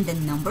 and the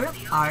number of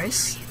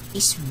hours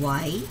is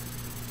y.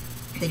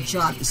 The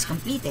job is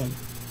completed.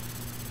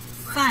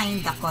 Find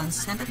the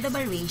constant of the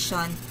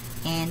variation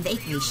and the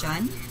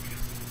equation.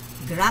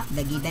 Graph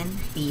the given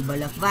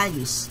table of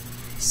values.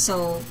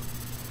 So,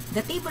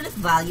 the table of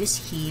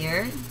values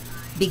here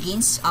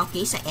begins,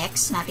 okay, sa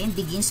x natin,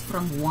 begins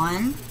from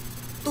 1,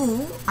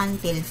 2,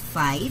 until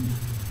 5.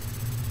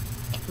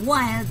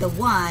 While the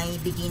y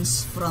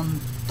begins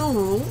from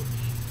 2,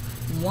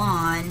 1,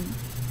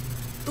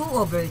 2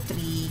 over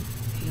 3,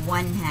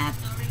 1/2,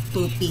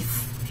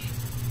 2/5.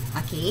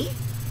 Okay?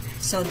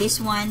 So, this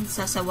one,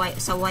 sa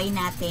y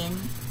natin,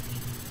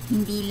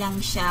 hindi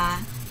lang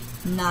siya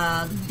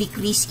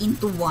nag-decrease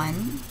into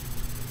 1.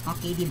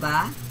 Okay, di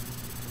ba?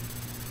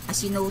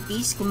 As you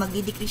notice, kung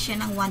magdi-decrease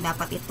siya ng 1,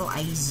 dapat ito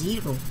ay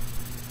 0.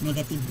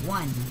 Negative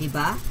 1. Di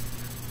ba?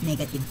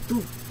 Negative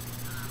 2.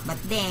 But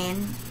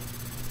then,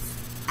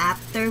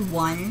 after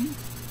 1,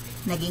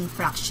 naging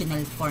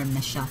fractional form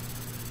na siya.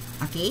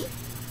 Okay?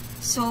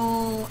 So,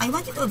 I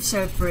want you to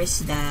observe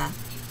first the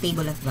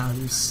table of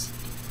values.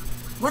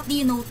 What do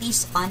you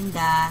notice on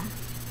the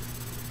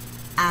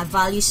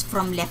values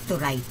from left to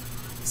right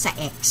sa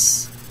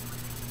x?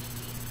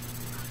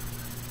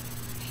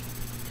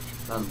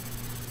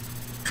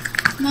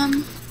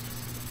 Ma'am.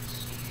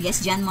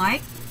 Yes, John Mark?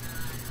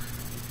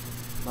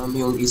 Ma'am,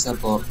 yung isa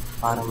po,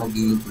 parang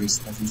nag-increase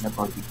kasi siya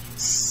po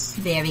decrease.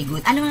 Very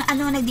good. Ano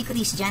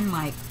nag-decrease, John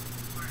Mark?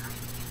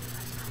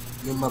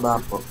 Yung baba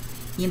po.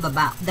 Yung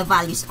baba. The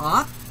values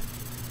of?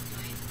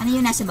 Ano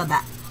yung nasa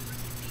baba?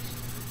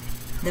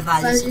 The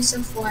values Values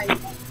of y.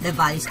 the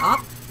values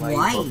of Y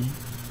y. po.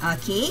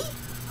 Okay?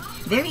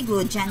 Very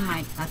good, John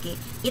Mark. Okay?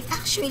 It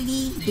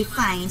actually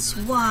defines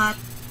what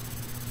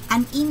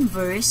an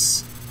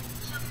inverse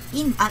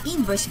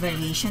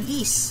variation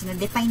is.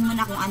 Na-define mo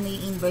na kung ano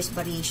yung inverse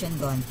variation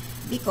doon.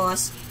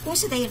 Because, kung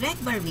sa direct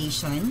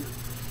variation,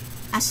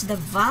 as the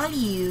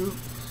value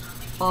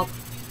of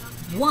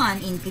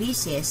one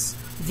increases,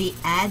 the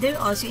other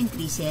also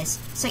increases.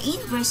 Sa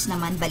inverse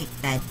naman,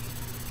 baliktad.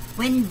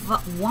 When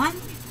one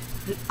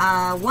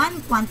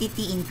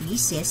quantity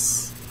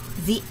increases,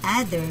 the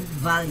other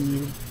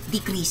value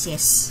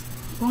decreases.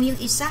 Kung yung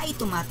isa ay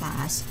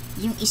tumataas,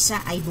 yung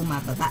isa ay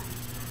bumababa.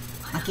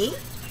 Okay?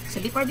 So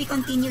before we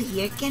continue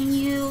here, can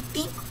you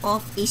think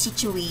of a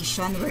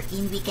situation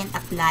wherein we can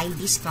apply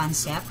this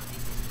concept?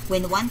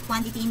 When one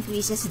quantity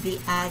increases, the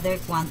other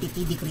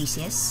quantity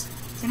decreases.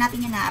 So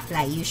natin yan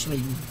na-apply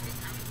usually.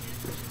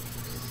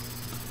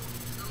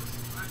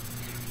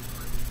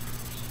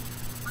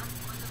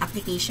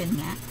 Application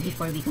nga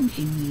before we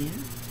continue.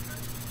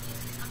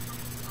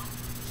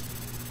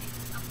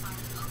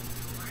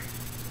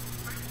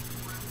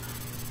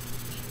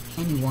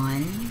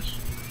 Anyone?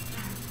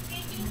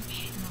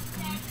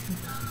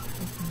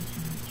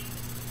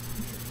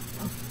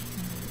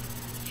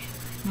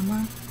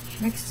 Mama,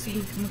 next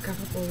week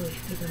magkaka-forward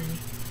dito ni.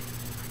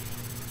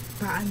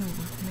 Paano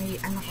ba? May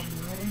anak kami.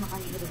 Meron na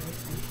kami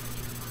i-recite.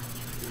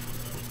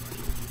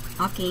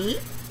 Okay?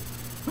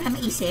 Wala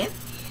maisip?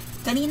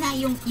 Kanina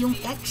yung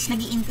x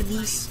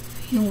nag-i-increase,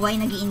 yung y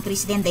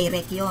nag-i-increase, then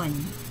direct yon.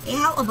 Eh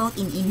how about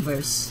in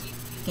inverse?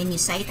 Can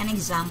you cite an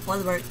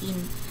example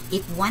wherein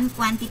if one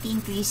quantity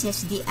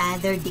increases, the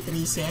other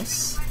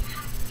decreases?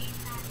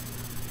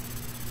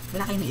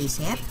 Wala kayo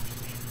maisip?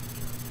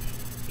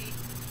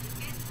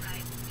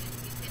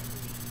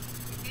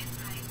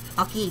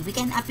 Okay, we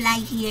can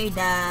apply here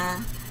the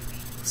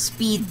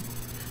speed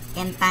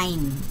and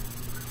time.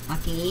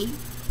 Okay?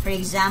 For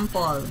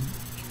example,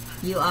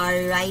 you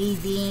are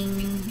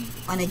riding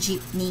on a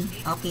jeepney,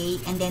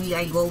 okay? And then you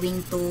are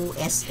going to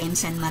SM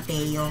San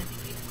Mateo.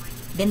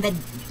 Then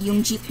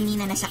yung jeepney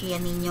na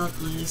nasakyan ninyo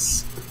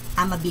is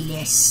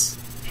mabilis.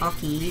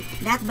 Okay?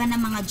 Lahat ba ng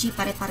mga jeep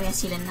pare-pareha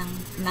sila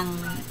ng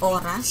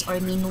oras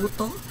or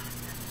minuto?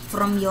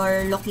 From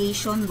your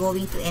location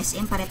going to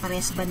SM,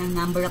 pare-parehas ba ng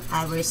number of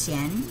hours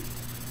yan?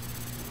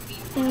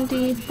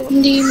 Hindi po.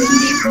 Hindi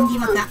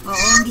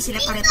Hindi sila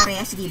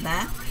pare-parehas, di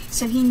ba?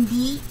 So,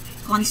 hindi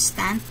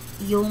constant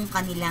yung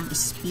kanilang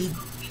speed.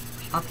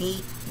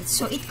 Okay?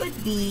 So, it could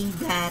be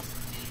that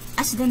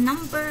as the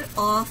number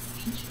of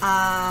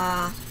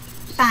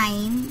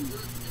time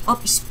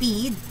of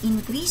speed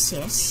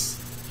increases,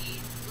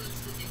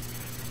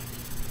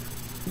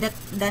 that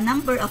the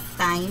number of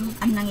time,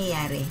 ang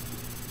nangyayari?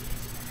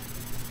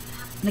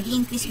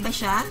 Nag-increase ba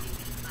siya?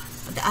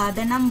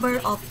 The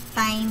number of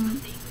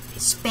time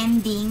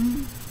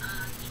spending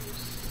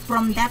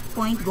from that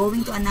point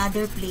going to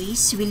another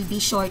place will be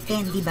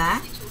shortened, di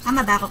ba?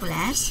 Tama ba ako,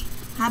 class?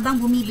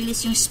 Habang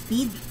bumibilis yung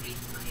speed,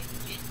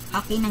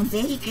 okay, ng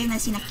vehicle na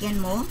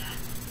sinakyan mo,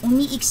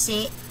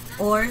 umiiksi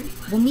or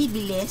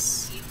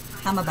bumibilis,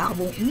 tama ba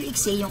ako?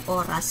 Umiiksi yung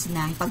oras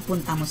ng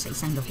pagpunta mo sa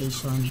isang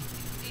location.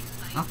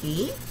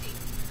 Okay?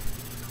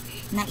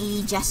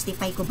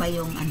 Na-i-justify ko ba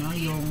yung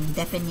yung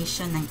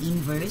definition ng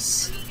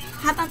inverse?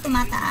 Habang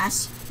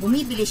tumataas,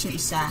 bumibilis yung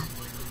isa.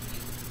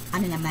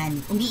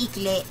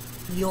 Umiikli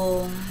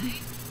yung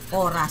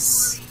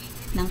oras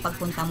ng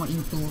pagpunta mo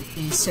into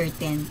a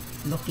certain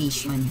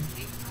location.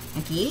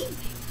 Okay?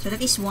 So that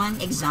is one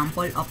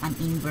example of an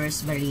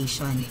inverse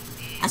variation.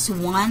 As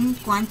one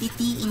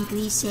quantity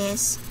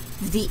increases,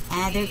 the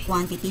other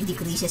quantity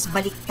decreases.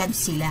 Baliktad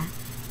sila.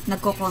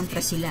 Nagko-kontra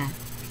sila.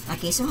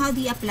 Okay, so how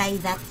do you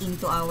apply that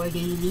into our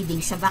daily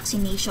living? Sa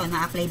vaccination,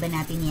 na-apply ba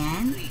natin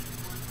yan?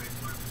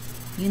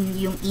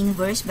 Yung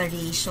inverse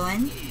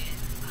variation.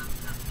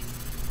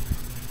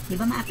 Di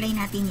ba ma-apply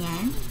natin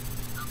yan?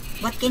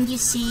 What can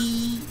you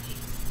see?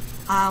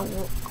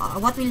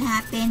 What will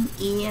happen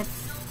if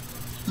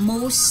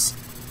most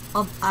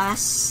of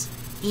us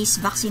is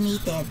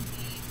vaccinated?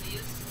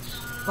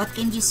 What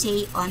can you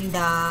say on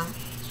the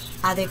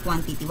other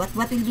quantity? What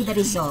will be the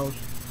result?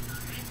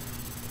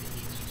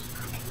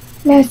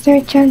 Lesser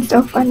chance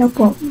of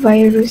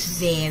virus.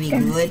 Very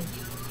good.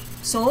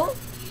 So,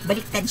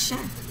 baliktad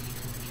siya.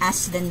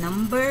 As the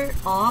number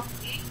of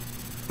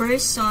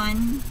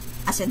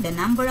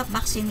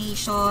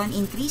vaccination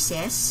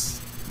increases,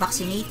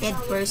 vaccinated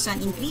person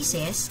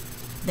increases,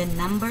 the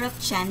number of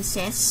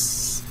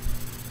chances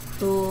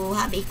to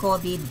have a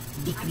COVID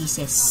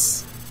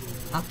decreases.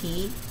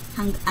 Okay?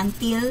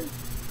 Until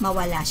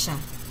mawala siya.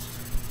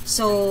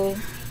 So,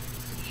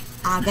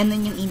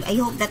 ganun yung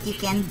I hope that you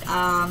can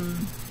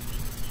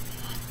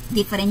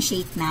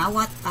differentiate now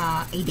what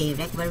a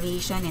direct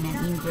variation and an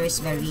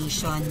inverse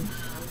variation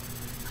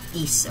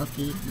is,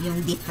 okay?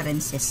 Yung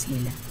differences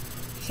nila.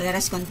 So, let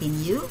us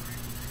continue.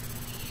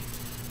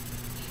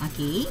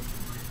 Okay.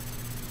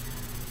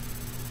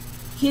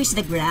 Here's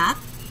the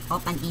graph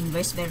of an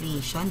inverse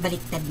variation.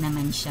 Baliktad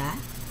naman siya.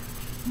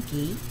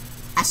 Okay.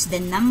 As the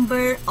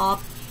number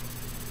of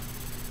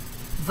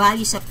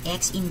values of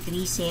x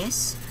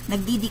increases,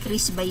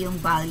 nagdi-decrease ba yung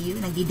value?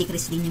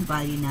 Nagdi-decrease din yung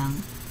value ng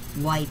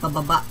y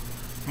pababa.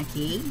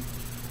 Okay?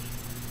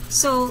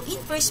 So,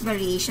 inverse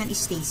variation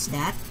states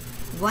that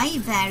y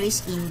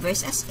varies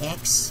inverse as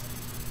x,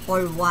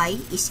 or y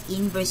is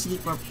inversely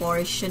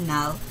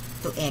proportional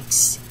to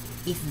x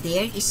if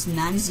there is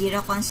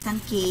non-zero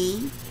constant k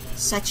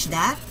such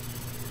that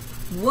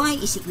y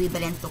is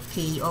equivalent to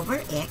k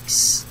over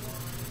x,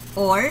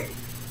 or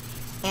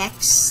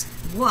x,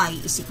 y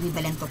is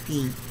equivalent to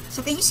k.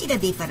 So, can you see the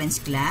difference,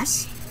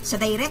 class? Sa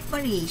direct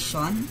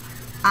variation,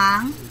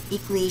 ang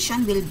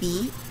equation will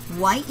be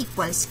y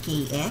equals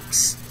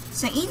kx.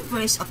 Sa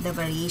inverse of the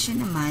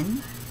variation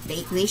naman, the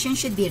equation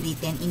should be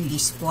written in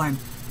this form.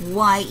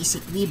 Y is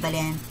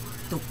equivalent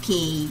to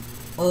k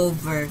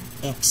over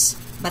x.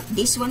 But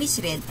this one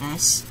is read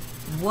as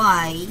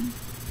y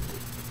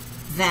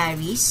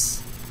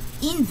varies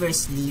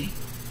inversely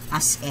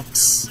as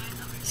x.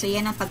 So,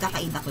 yan ang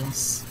pagkakaiba,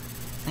 class.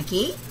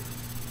 Okay?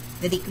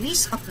 The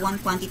decrease of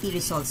one quantity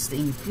results to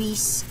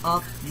increase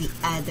of the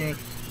other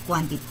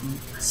quantity.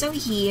 So,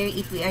 here,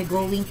 if we are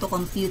going to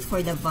compute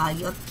for the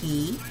value of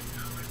k,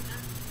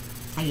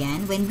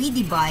 ayan, when we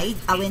divide,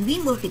 when we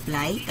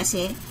multiply,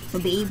 kasi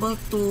to be able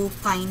to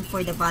find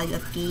for the value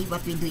of k,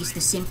 what we do is to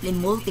simply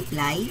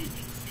multiply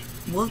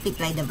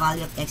the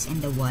value of x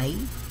and the y.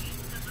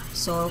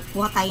 So,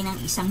 kuha tayo ng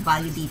isang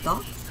value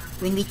dito.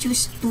 When we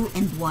choose 2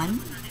 and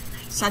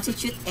 1,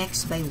 substitute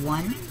x by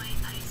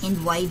 1 and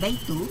y by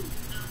 2.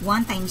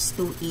 1 times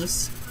 2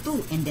 is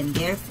 2, and then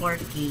therefore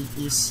k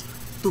is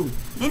 2.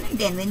 And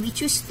then, when we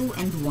choose 2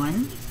 and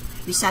 1,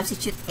 we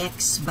substitute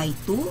x by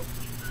 2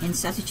 and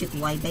substitute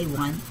y by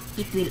 1,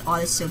 it will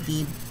also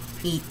give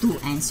a 2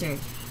 answer.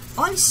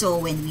 Also,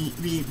 when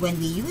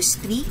we use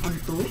 3 and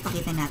 2,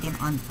 pakita natin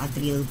on a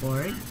drill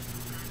board.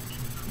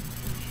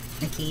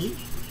 Okay?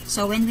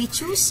 So, when we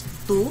choose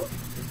 2,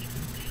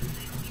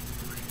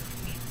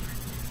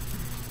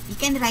 you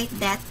can write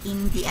that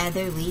in the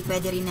other way.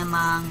 Pwede rin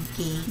namang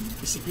k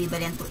is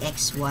equivalent to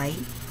xy,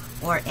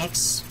 or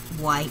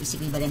xy is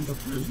equivalent to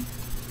k.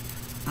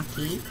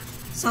 Okay?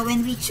 So,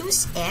 when we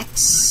choose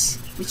x,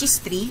 which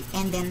is 3,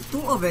 and then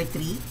 2 over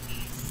 3,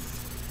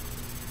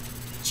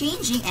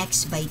 changing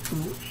x by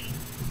 2,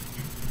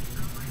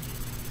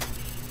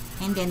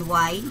 and then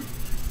y,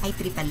 ay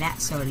 3 pala,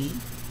 sorry.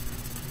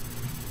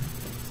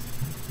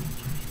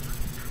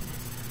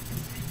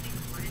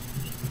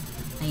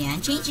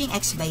 Ayan, changing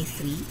x by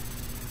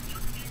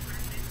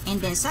 3, and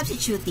then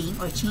substituting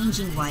or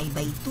changing y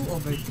by 2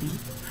 over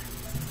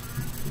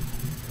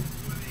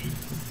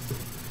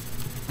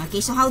 3.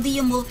 Okay, so how do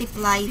you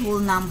multiply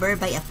whole number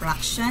by a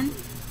fraction?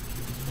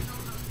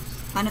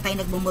 Paano tayo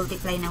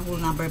nagmumultiply ng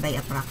whole number by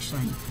a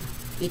fraction?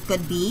 It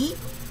could be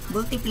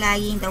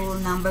multiplying the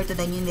whole number to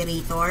the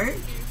numerator,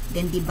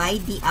 then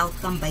divide the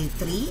outcome by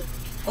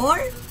 3,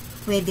 or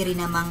pwede rin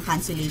namang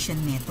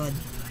cancellation method.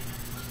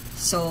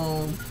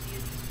 So,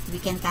 we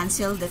can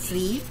cancel the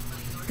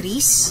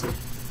 3's.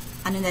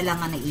 Ano na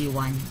lang ang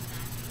naiwan?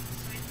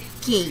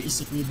 K is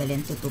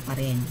equivalent to 2 pa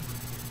rin.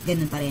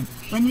 Ganun pa rin.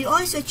 When we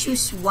also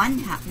choose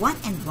 1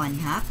 and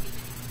 1 half,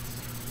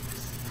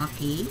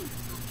 okay,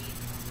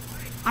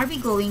 are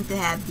we going to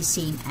have the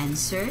same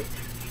answer?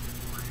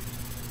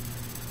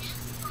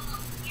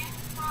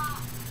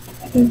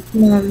 Yes,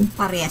 ma'am.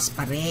 Parehas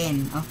pa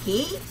rin.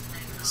 Okay?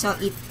 So,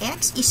 if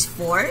x is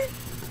 4,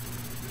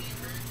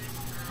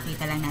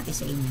 pakita lang natin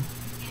sa inyo.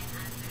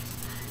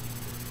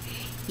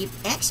 If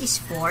x is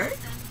 4,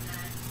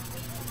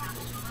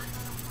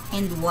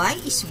 and y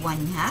is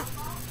 1 half,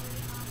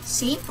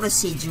 same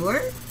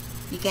procedure.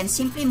 You can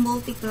simply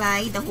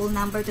multiply the whole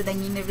number to the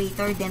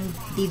numerator, then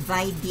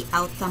divide the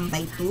outcome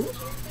by 2,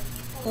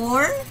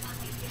 or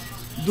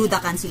do the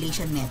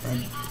cancellation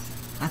method.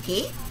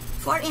 Okay?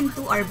 4 and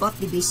 2 are both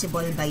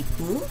divisible by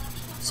 2.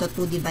 So,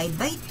 2 divided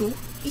by 2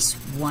 is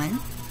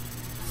 1.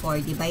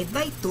 4 divided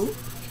by 2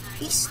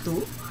 is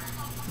 2.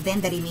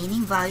 Then, the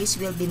remaining values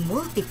will be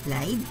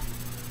multiplied.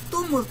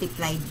 2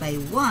 multiplied by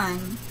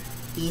 1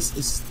 is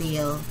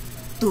still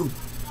 2.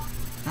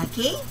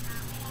 Okay?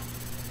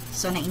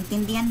 So,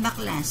 naintindihan ba,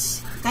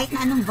 class? Kahit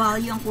na anong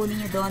value ang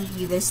kunin nyo doon,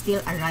 you will still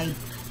arrive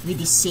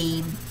with the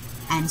same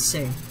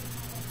answer.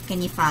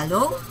 Can you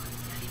follow?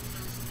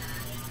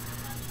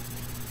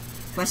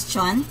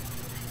 Question?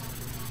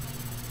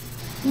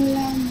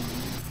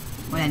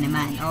 Wala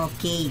naman.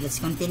 Okay, let's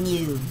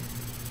continue.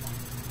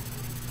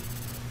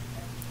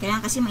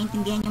 Kailangan kasi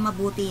maintindihan nyo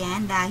mabuti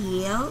yan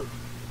dahil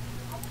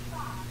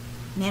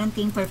meron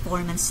kayong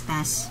performance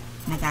task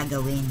na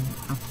gagawin.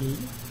 Okay?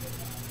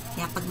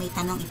 Kaya pag may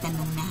tanong,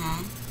 itanong na ha.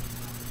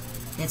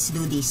 Let's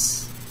do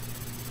this.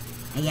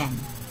 Ayan.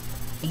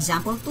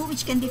 Example 2,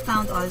 which can be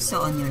found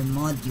also on your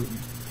module.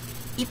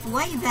 If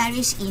y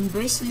varies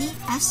inversely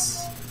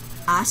as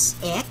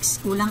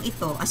x, kulang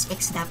ito, as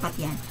x dapat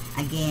yan.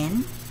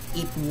 Again,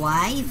 if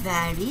y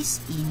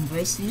varies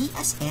inversely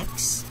as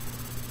x,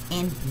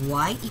 and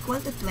y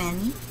equal to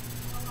 20,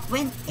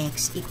 when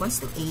x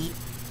equals to 8,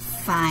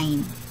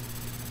 find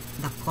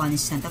the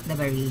constant of the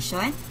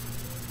variation.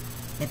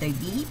 Letter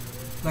B,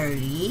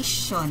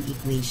 variation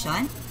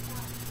equation.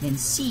 Then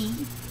C,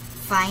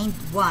 find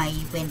y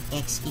when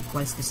x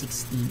equals to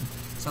 16.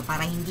 So,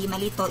 para hindi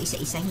malito,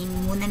 isa-isahin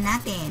muna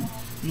natin.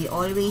 We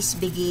always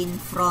begin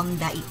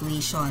from the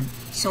equation.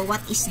 So,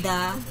 what is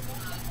the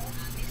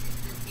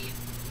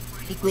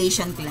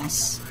equation,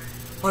 class?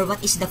 Or what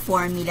is the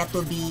formula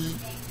to be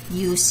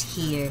used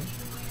here?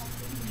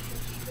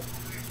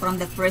 From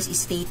the first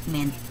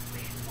statement.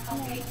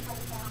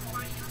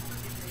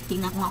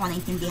 Tingnan ko nga kung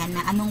naintindihan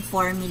na anong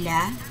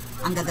formula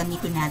ang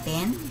gagamitin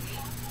natin.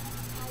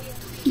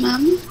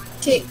 Ma'am?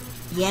 Okay.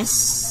 Yes.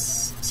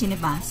 Sino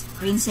ba?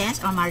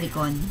 Princess or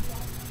Maricon?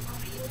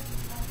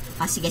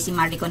 Sige, si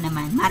Maricon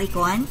naman.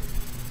 Maricon?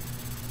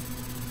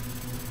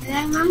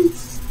 Wala, ma'am.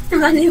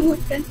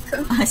 Nakalimutan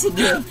ko.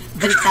 Sige.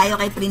 Balik tayo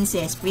kay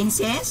Princess.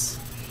 Princess?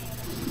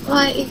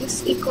 Y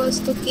is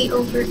equals to k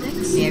over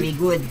x. Very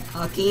good.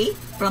 Okay?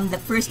 From the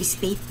first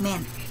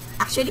statement.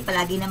 Actually,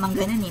 palagi namang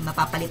ganun eh.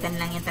 Mapapalitan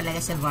lang yan talaga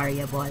sa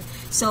variable.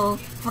 So,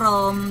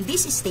 from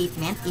this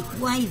statement, if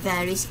y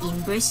varies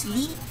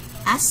inversely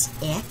as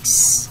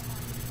x,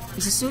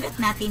 isusulat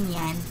natin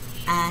yan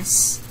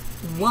as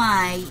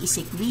y is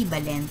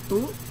equivalent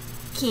to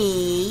k,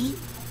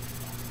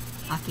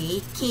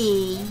 okay, k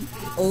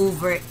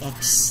over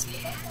x.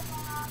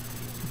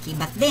 Okay,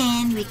 but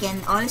then, we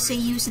can also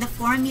use the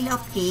formula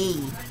of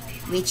k,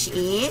 which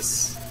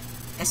is,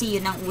 kasi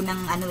yun ang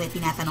unang,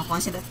 tinatanong,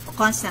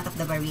 constant of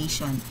the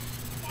variation.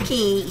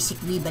 K is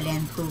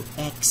equivalent to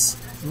x,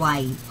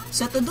 y.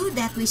 So, to do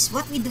that,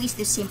 what we do is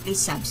to simply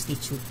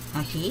substitute,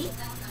 okay,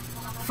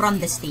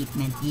 from the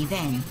statement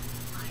given.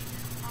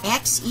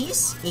 X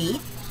is 8,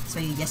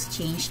 so you just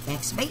change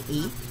x by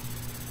 8.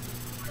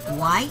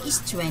 Y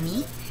is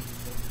 20,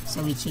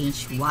 so we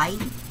change y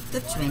to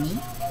 20.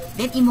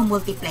 Then,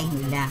 i-multiply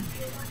nyo lang.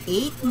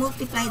 8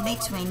 multiplied by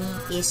 20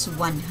 is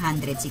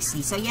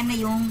 160. So, yan na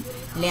yung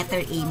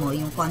letter A mo,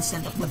 yung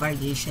constant of the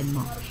variation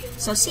mo.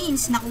 So,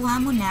 since nakuha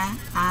mo na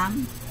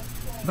ang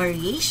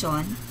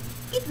variation,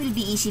 it will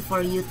be easy for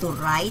you to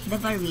write the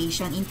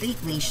variation into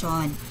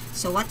equation.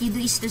 So, what you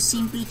do is to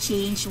simply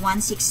change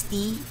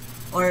 160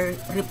 or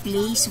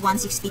replace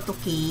 160 to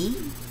k.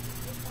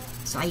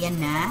 So, ayan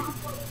na.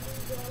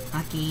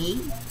 Okay.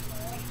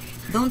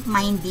 Don't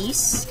mind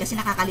this, kasi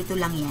nakakalito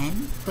lang yan.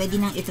 Pwede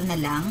nang ito na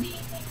lang.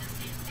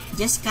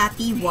 Just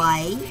copy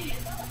y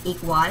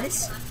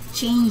equals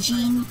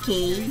changing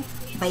k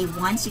by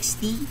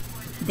 160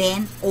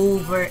 then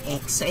over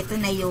x. So, ito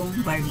na yung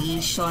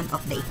variation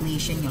of the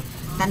equation nyo.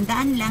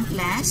 Tandaan lang,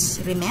 class,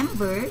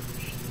 remember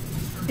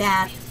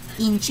that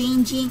in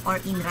changing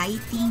or in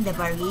writing the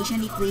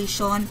variation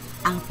equation,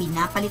 ang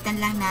pinapalitan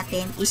lang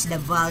natin is the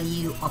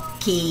value of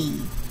k.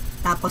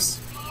 Tapos,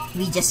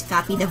 we just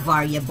copy the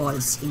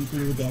variables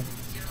included.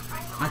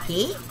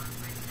 Okay?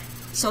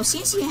 So,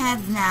 since you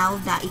have now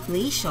the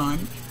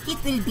equation, it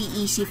will be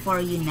easy for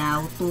you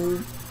now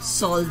to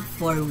solve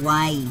for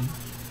y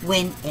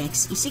when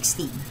x is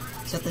 16.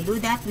 So, to do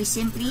that, we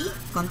simply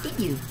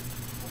continue.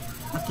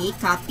 Okay,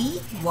 copy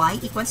y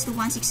equals to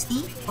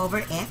 160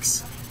 over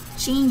x,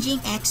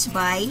 changing x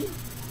by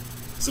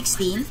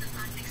 16,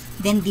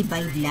 then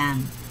divide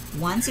lang.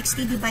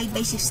 160 divided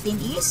by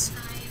 16 is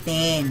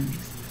 10.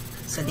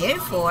 So,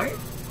 therefore,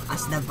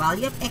 as the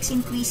value of x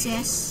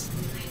increases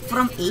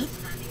from 8,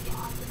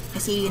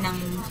 kasi yun ang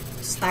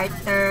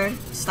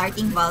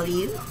starting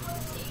value,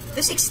 to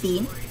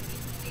 16,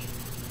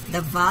 the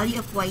value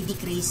of y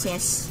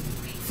decreases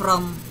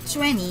from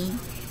 20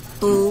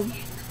 to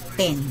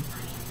 10.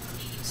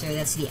 So,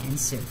 that's the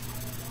answer.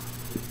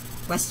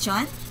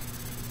 Question?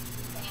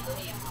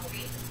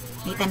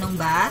 May tanong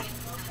ba?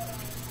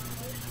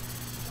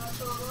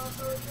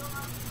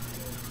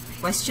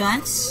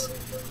 Questions?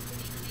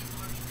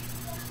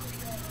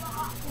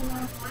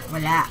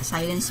 Wala.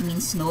 Silence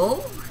means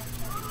no.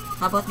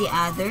 How about the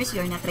others?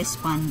 You're not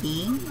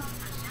responding.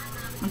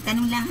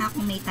 Magtanong lang ha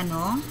kung may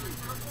tanong.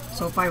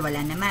 So far,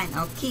 wala naman.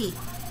 Okay.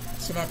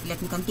 So, let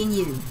me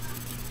continue.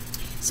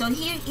 So,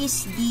 here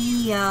is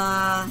the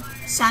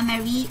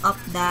summary of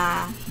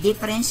the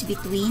difference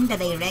between the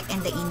direct and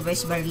the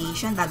inverse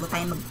variation bago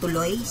tayo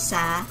magtuloy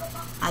sa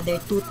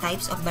other two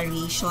types of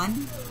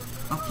variation.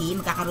 Okay,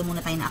 magkakaroon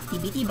muna tayo ng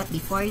activity. But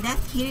before that,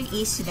 here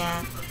is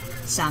the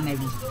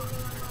summary.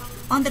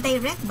 On the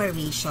direct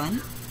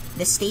variation,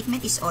 the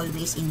statement is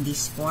always in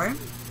this form.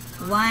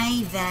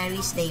 Y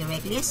varies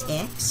directly as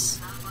x.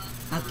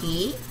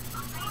 Okay.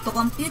 To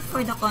compute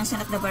for the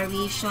constant of the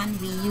variation,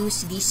 we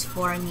use this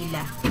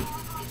formula.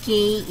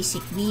 K is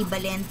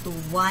equivalent to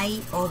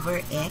y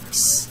over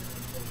x.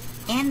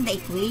 And the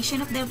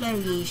equation of the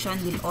variation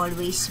will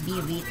always be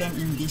written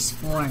in this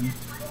form.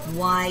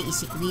 Y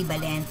is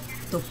equivalent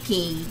to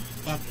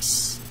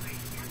kx.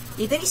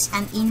 If there is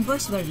an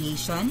inverse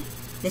variation,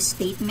 the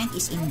statement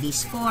is in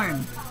this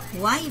form.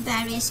 Y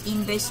varies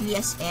inversely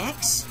as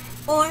x,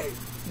 or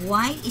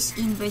y is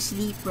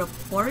inversely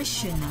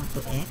proportional to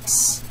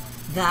x.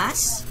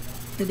 Thus,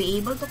 to be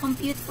able to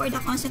compute for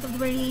the constant of the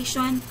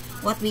variation,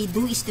 what we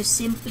do is to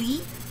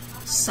simply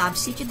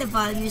substitute the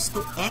values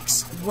to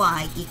x,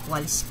 y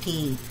equals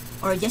k.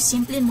 or just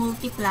simply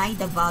multiply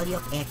the value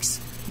of x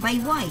by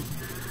y.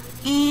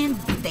 And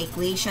the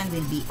equation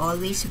will be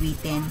always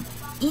written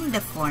in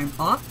the form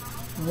of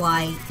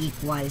y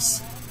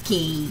equals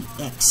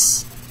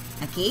kx.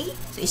 Okay?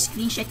 So,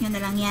 screenshot nyo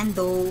na lang yan,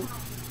 though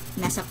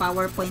nasa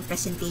PowerPoint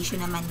presentation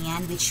naman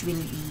yan, which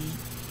will be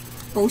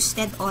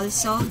posted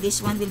also.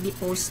 This one will be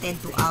posted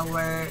to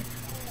our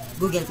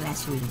Google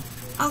Classroom.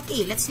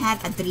 Okay, let's have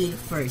a drill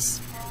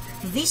first.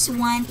 This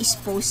one is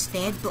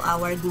posted to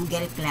our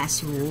Google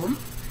Classroom.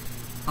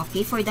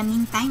 Okay, for the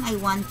meantime, I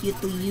want you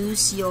to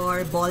use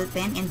your ball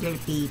pen and your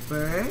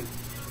paper.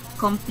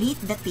 Complete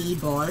the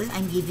table.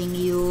 I'm giving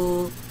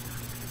you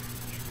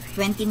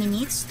 20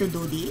 minutes to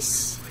do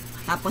this.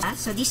 Tapos,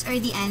 so these are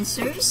the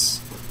answers.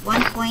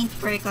 1 point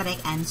per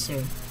correct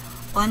answer.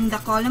 On the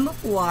column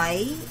of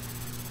y,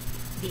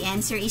 the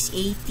answer is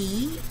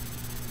 80.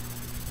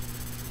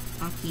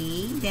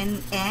 Okay,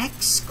 then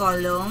x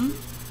column,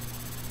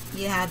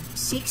 you have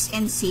 6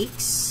 and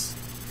 6.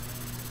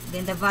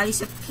 Then the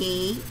values of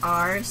k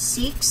are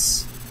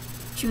 6,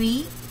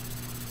 3,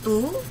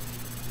 2.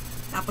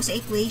 Tapos sa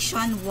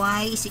equation,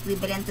 y is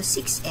equivalent to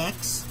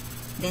 6x.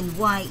 Then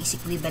y is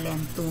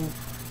equivalent to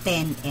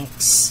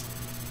 10x.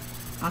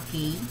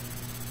 Okay.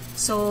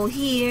 So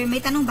here,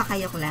 may tanong ba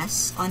kayo,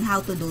 class, on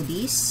how to do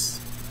this?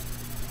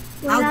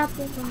 Wala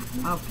po ba?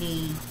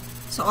 Okay.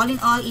 So all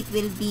in all, it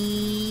will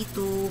be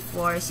 2,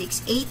 4,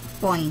 6, 8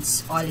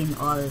 points all in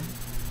all.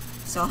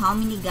 So how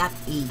many got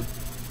 8?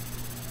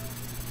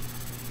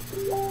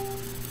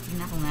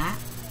 Tingnan ko nga.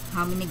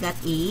 How many got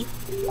 8?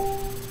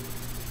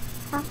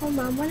 Ako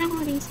ma'am, wala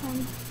akong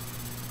reason.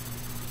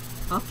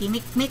 Okay,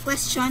 may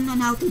question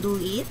on how to do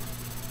it.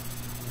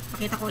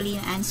 Pakita ko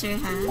ulit yung answer,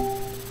 ha?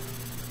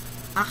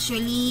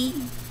 Actually,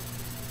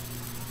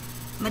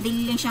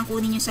 madali lang siyang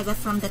kunin yung sagot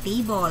from the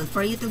table.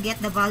 For you to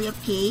get the value of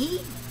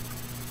k,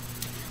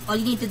 all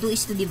you need to do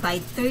is to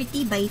divide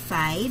 30 by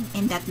 5,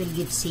 and that will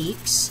give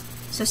 6.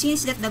 So,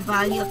 since that the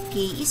value of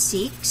k is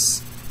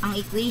 6, ang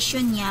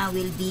equation niya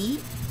will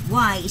be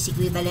y is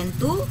equivalent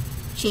to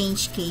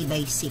change k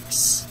by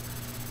 6.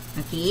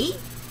 Okay?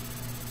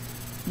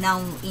 Now,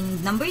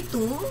 in number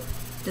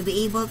 2, to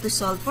be able to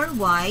solve for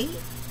y,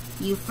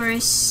 you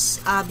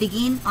first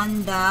begin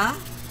on the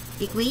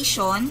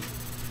equation.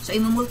 So,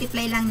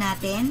 i-multiply lang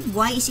natin.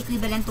 Y is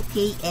equivalent to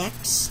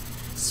kx.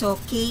 So,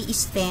 k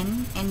is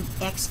 10 and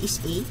x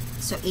is 8.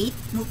 So,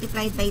 8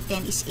 multiplied by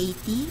 10 is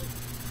 80.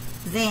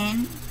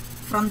 Then,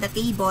 from the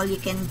table, you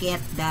can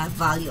get the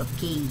value of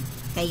k.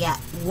 Kaya,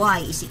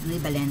 y is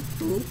equivalent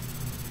to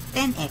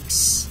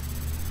 10x.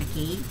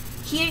 Okay?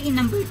 Here in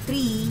number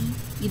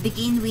 3, you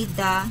begin with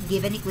the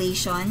given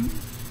equation.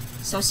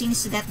 So,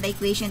 since that the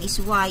equation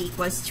is y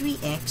equals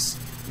 3x,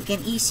 you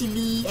can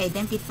easily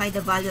identify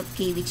the value of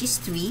k, which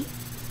is 3.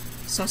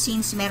 So,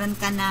 since meron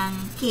ka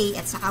ng k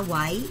at saka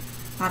y,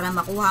 para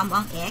makuha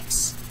mo ang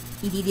x,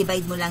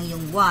 i-divide mo lang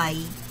yung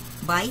y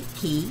by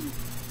k.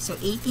 So,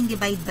 18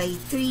 divided by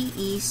 3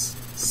 is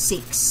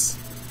 6.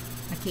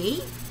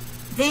 Okay?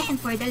 Then,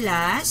 for the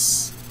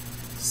last,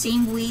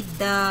 same with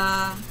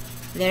the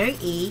letter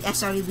A,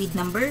 with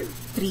number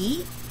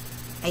 3,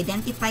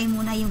 identify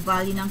muna yung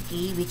value ng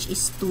k, which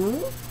is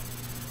 2.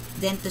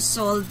 Then, to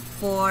solve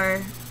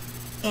for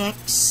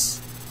x,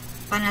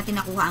 paano natin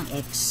nakuha ang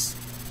x?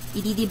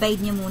 I-divide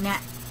nyo muna.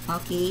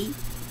 Okay?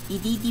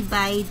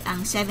 I-divide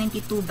ang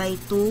 72 by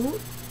 2.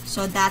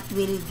 So, that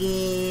will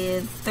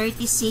give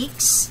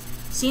 36.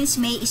 Since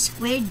may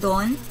square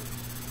doon,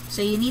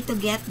 so you need to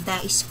get the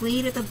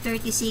square root of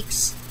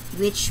 36,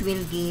 which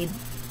will give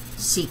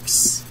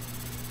 6.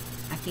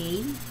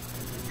 Okay?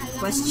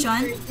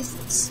 Question?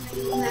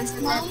 Nasa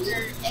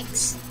letter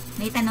X.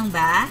 May tanong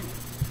ba?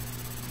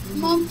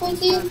 Ma'am,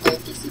 pwede yung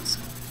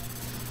 36.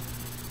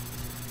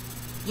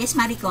 Yes,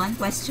 Maricon,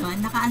 question.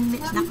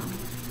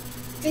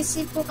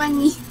 Kasi po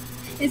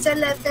sa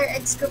letter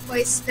X ko po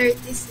is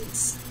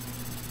 36.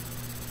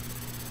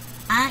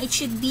 It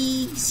should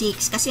be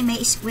 6 kasi may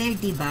square,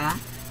 diba?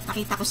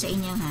 Pakita ko sa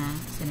inyo, ha?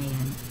 Sana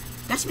yan.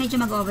 Kasi medyo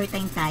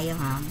mag-overtime tayo,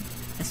 ha?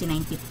 Kasi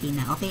 9:50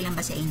 na. Okay lang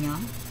ba sa inyo?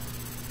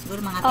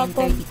 Siguro mga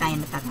 10:30 tayo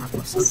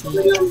matatapos.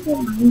 Okay?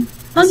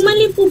 Pag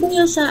mali po ba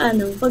yung sa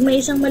pag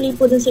may isang mali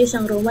po dun sa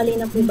isang row, mali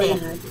na po ba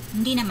lahat?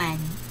 Hindi naman.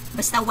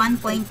 Basta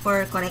 1 point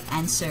per correct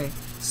answer.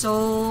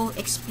 So,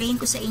 explain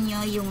ko sa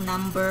inyo yung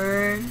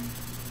number...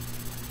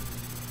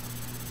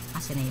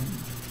 Asa na yun?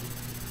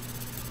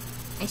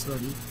 Ay,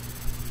 sorry.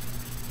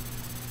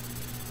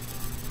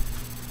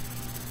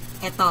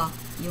 Ito,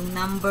 yung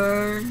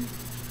number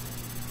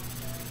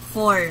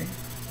 4.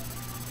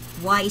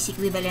 Y is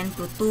equivalent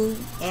to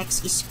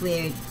 2x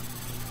squared.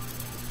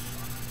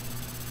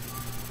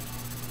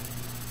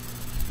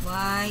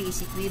 Y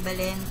is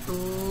equivalent to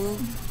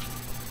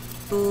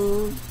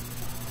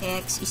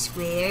 2x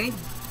squared.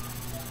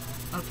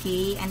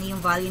 Okay, ano yung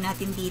value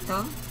natin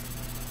dito?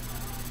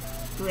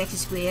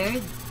 2x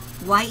squared.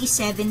 Y is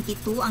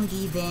 72 ang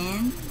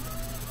given.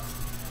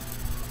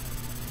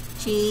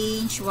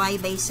 Change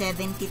y by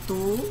 72.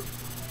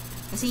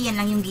 Kasi yan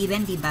lang yung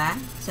given, diba?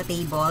 Sa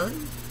table.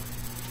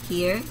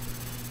 Here.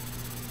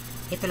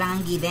 Ito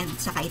lang ang given, at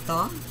saka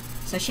ito.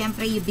 So,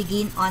 syempre, you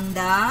begin on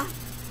the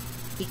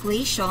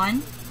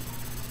equation,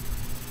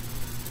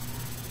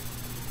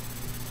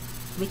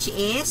 which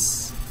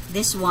is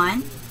this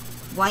one.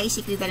 Y is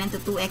equivalent to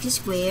 2x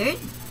squared.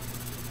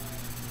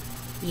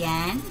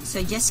 Yan.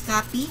 So, just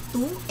copy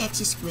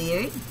 2x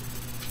squared.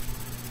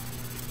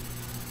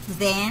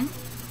 Then,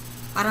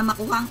 para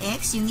makuha ang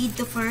x, you need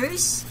to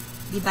first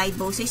divide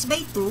both sides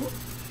by 2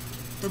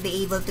 to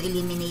be able to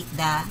eliminate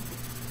the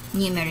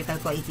numerical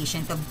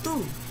coefficient of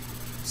 2.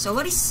 So,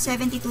 what is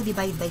 72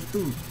 divided by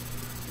 2?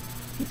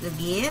 It will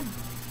give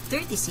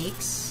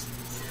 36.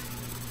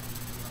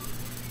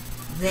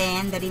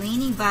 Then, the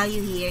remaining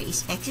value here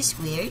is x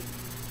squared.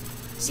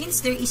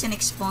 Since there is an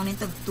exponent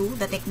of 2,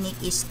 the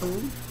technique is to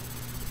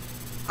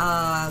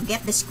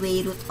get the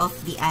square root of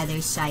the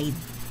other side.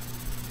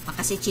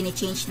 Kasi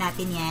chine-change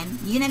natin yan.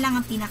 Yun na lang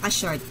ang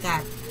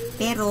pinaka-shortcut.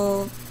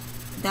 Pero,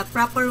 the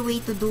proper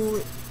way to do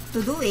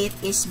it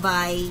is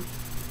by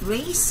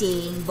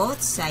raising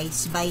both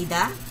sides by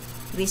the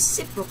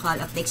reciprocal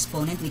of the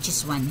exponent, which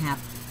is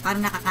 1/2. Para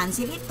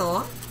nakakancel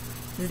ito,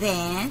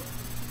 then,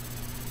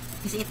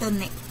 kasi ito,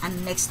 ang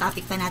next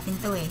topic pa natin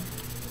to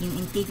yung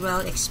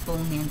integral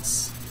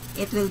exponents.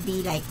 It will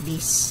be like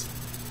this.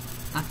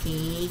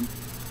 Okay?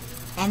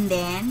 And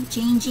then,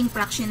 changing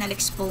fractional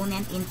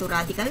exponent into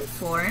radical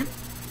form,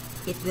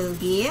 it will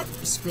give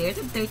square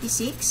root of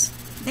 36.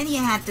 Then,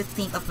 you have to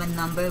think of a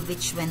number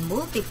which, when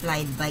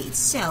multiplied by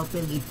itself,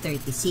 will give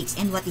 36.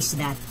 And what is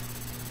that?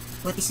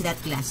 What is that,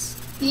 class?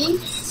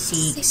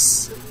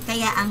 6.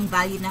 Kaya, ang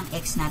value ng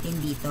x natin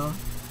dito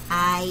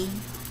ay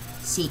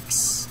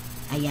 6.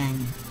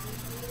 Ayan.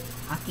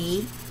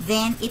 Okay?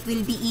 Then, it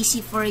will be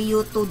easy for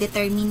you to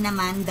determine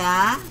naman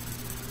the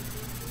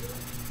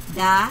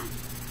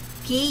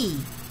k.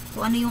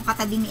 Kung ano yung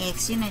katabing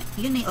x,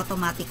 yun ay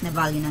automatic na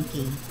value ng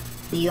k.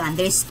 Do you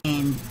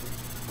understand?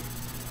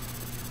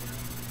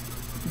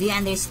 Do you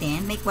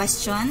understand? May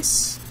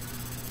questions?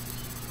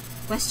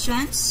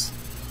 Questions?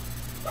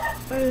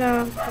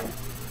 Wala.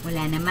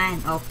 Wala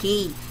naman.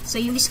 Okay. So,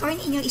 yung score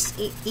ninyo is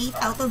 8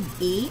 out of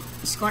 8.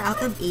 Score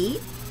out of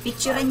 8.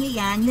 Picturean nyo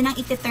yan. Yun ang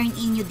iti-turn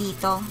in nyo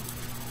dito.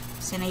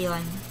 Sana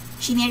yun.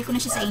 Shinare ko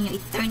na siya sa inyo.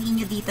 I-turn in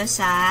nyo dito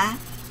sa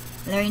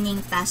learning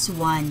task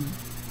 1.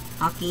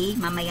 Okay?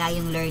 Mamaya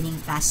yung learning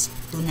task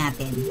 2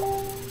 natin.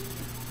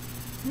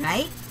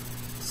 Right?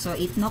 So,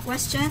 if no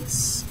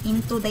questions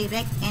into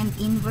direct and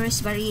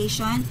inverse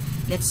variation,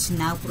 let's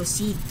now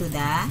proceed to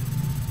the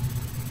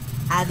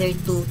other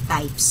two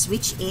types,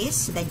 which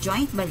is the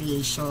joint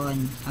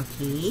variation.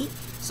 Okay?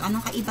 So,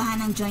 anong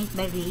kaibahan ng joint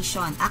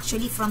variation?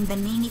 Actually, from the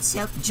name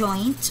itself,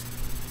 joint,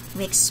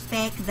 we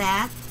expect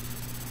that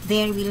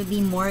there will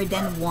be more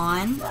than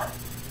one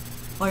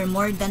or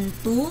more than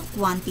two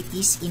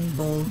quantities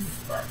involved.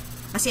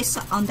 Kasi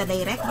on the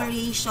direct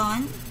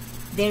variation,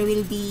 there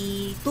will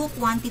be two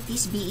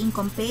quantities being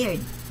compared.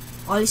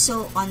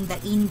 Also, on the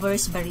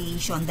inverse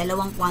variation,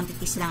 dalawang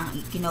quantities lang ang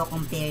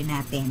kino-compare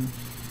natin.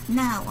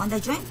 Now, on the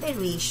joint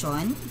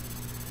variation,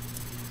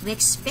 we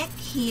expect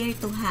here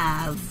to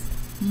have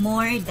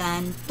more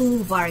than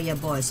two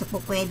variables. So,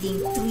 po pwedeng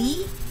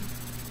 3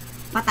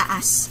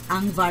 pataas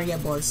ang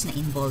variables na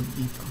involved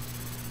dito.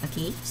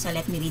 Okay? So,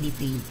 let me read it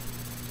to you.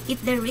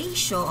 If the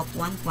ratio of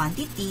one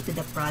quantity to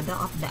the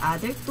product of the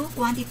other two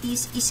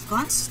quantities is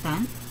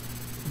constant,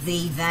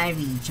 they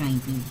vary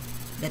jointly.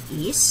 That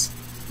is,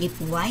 if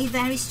y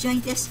varies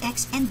jointly as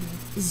x and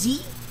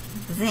z,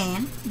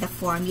 then the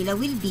formula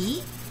will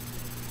be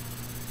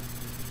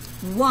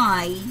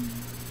y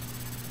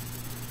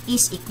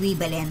is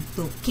equivalent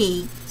to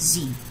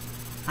kz.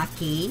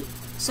 Okay?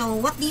 So,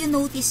 what do you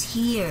notice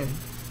here?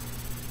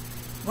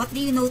 What do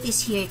you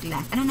notice here,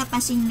 class? Ano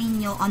napansin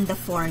ninyo on the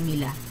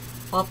formula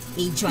of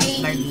a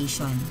joint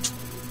variation?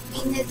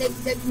 May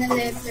nadagdag na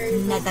letter.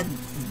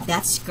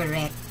 That's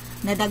correct.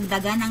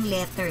 Nadagdagan ng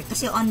letter.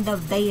 Kasi on the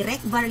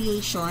direct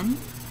variation,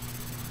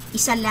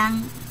 isa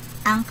lang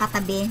ang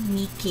katabi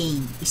ni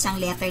k. Isang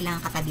letter lang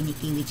ang katabi ni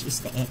k, which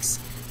is the x.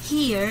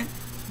 Here,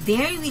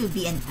 there will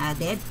be an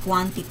added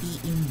quantity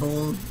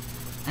involved.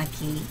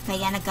 Okay?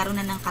 Kaya nagkaroon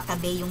na ng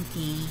katabi yung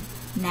k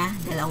na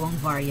dalawang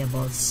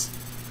variables.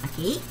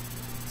 Okay?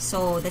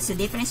 So, that's the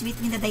difference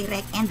between the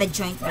direct and the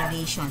joint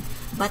variation.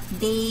 But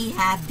they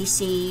have the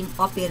same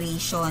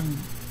operation,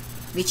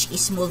 which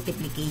is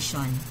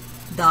multiplication.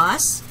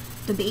 Thus,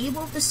 to be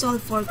able to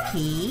solve for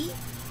k,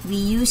 we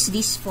use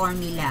this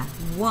formula,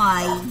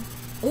 y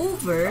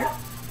over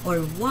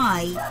or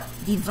y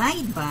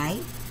divided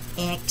by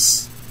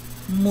x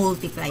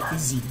multiplied to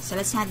z. So,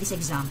 let's have this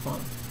example.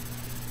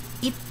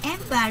 If m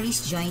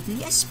varies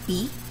jointly as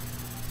p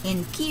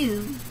and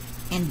q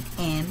and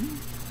m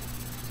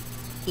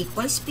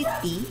equals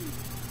 50,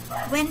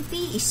 when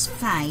p is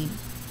 5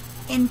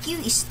 and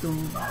q is 2,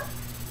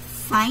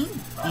 find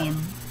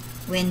m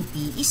when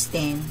p is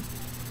 10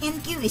 and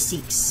q is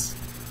 6.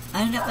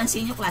 Ano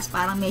napansin nyo, class?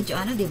 Parang medyo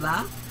di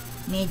ba?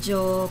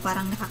 Medyo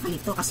parang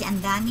nakakalito kasi ang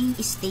daming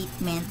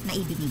statement na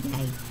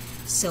ibinigay.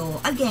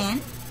 So,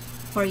 again,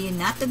 for you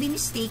not to be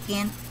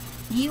mistaken,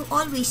 you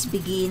always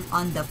begin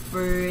on the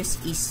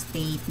first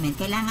statement.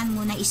 Kailangan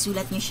muna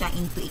isulat nyo siya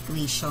into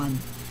equation.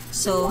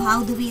 So,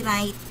 how do we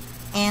write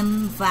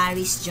M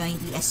varies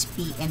jointly as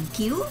P and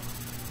Q?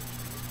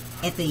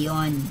 Ito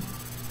yon.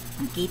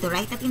 Okay, to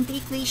write that into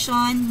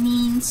equation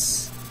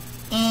means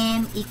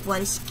M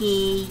equals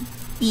K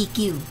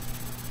PQ.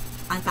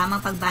 Ang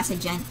tamang pagbasa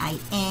dyan ay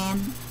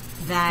M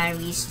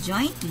varies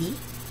jointly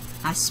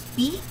as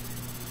P,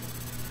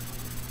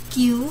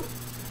 Q,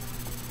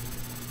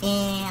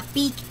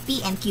 P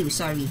and Q,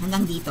 sorry,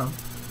 hanggang dito,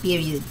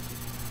 period.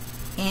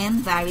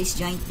 M varies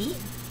jointly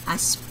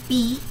as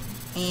P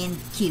and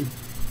Q.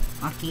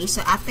 Okay,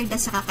 so after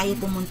that, saka kayo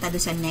pumunta do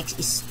sa next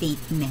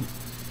statement.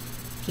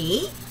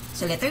 Okay,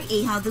 so letter A,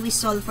 how do we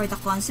solve for the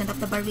constant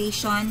of the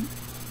variation?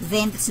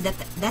 Then,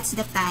 that's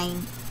the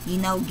time you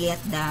now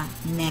get the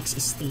next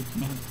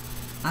statement.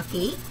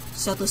 Okay,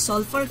 so to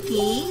solve for K,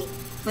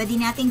 pwede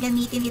natin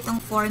gamitin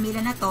itong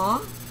formula na to,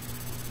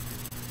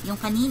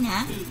 yung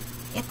kanina,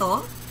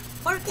 ito,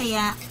 or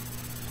kaya,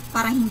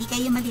 para hindi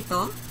kayo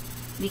malito,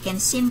 we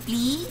can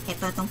simply,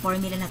 itong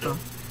formula na to,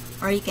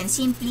 or you can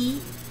simply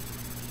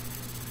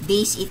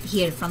base it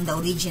here from the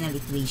original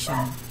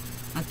equation.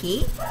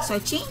 Okay?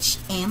 So, change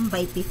M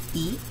by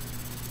 50,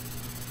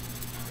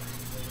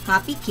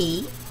 copy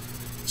K,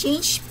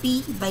 change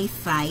P by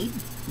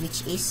 5,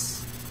 which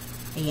is,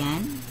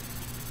 ayan,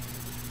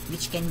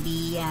 which can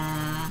be,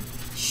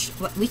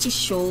 which is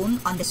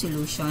shown on the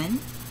solution,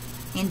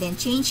 and then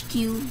change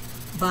Q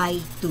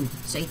by 2.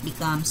 So, it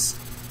becomes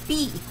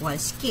P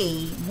equals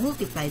K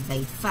multiplied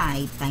by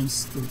 5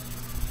 times 2.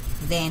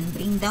 Then,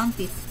 bring down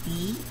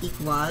 50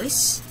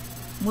 equals,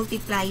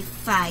 multiply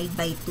 5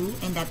 by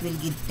 2, and that will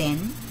give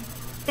 10.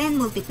 10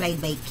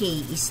 multiplied by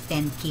K is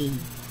 10K.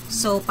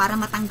 So, para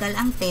matanggal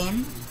ang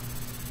 10,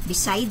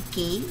 beside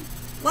K,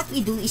 what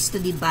we do is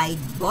to divide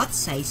both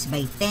sides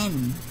by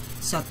 10.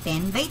 So,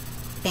 10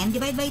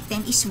 divided by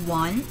 10 is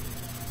 1,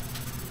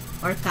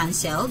 or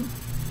cancelled.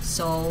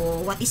 So,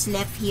 what is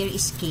left here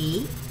is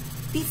K.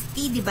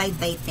 50 divided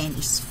by 10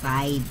 is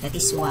 5. That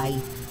is why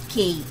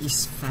K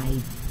is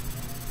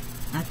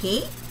 5.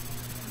 Okay?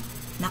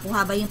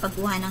 Nakuha ba yung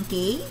pagkuha ng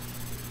K?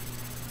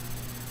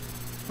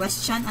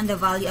 Question on the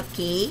value of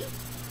K?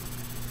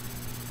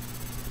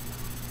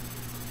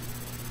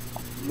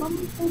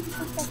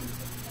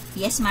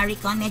 Yes,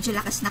 Maricon, medyo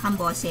lakas na kang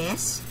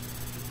boses.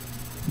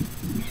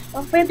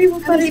 Pwede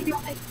mo pa rin.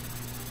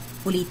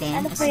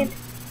 Ulitin. Pwede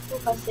po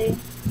kasi.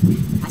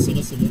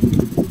 Sige, sige.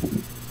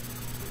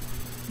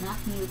 Not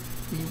mute,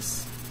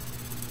 please.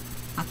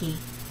 Okay.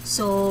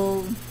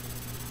 So,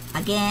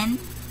 again,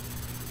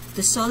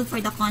 to solve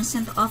for the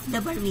constant of the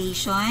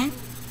variation,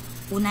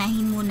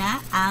 unahin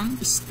muna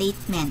ang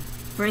statement.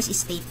 First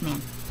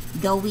statement.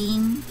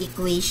 Gawing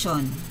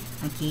equation.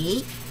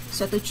 Okay?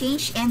 So, to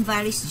change M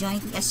varies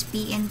jointly as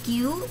P and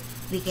Q,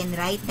 we can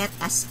write that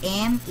as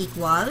M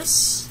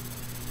equals,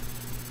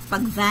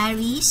 pag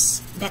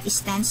varies, that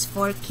stands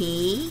for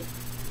K,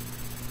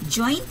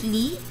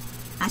 jointly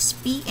as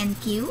P and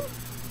Q.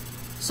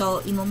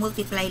 So,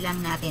 imumultiply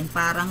lang natin,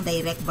 parang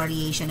direct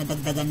variation na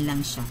dagdagan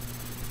lang siya.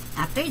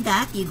 After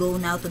that, you go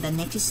now to the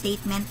next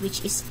statement,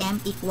 which is M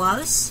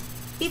equals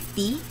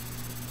 50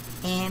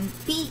 and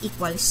P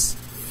equals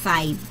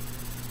 5.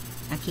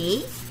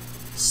 Okay?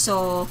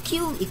 So,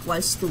 Q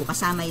equals 2.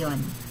 Kasama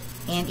yon.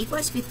 M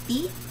equals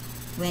 50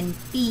 when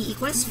P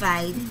equals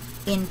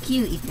 5 and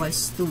Q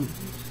equals 2.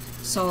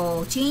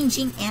 So,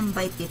 changing M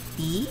by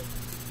 50,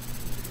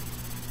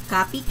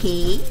 copy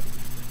K,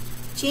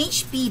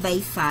 change P by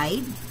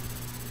 5,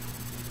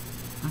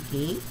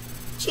 okay,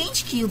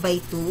 change Q by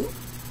 2,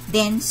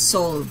 then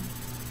solve.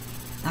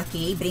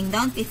 Okay, bring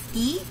down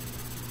 50,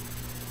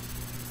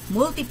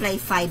 multiply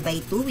 5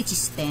 by 2, which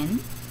is 10.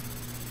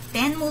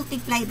 10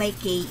 multiplied by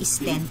K is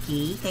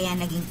 10K, kaya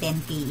naging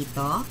 10K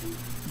ito.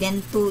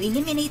 Then, to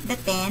eliminate the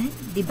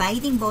 10,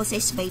 dividing both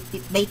sides by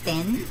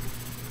 10,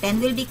 10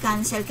 will be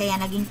cancelled, kaya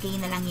naging K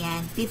na lang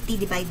yan.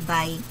 50 divided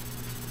by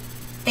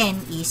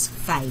 10 is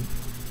 5.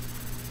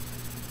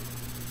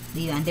 Do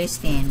you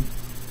understand?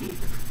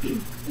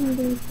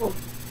 Hindi po.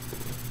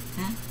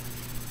 Ha?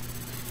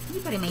 Hindi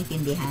pa rin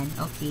maintindihan.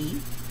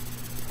 Okay.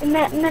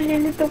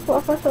 Nalilito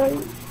po ako, sorry.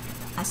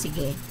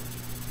 Sige.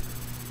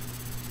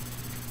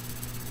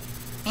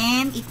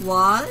 M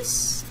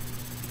equals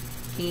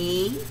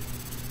K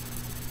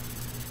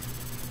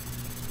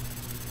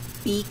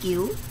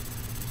PQ.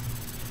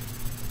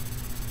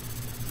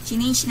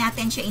 Change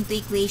natin siya into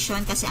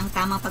equation kasi ang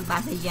tamang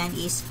pagbasa dyan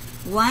is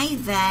Y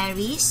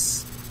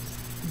varies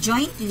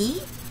jointly,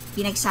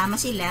 pinagsama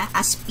sila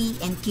as P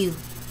and Q.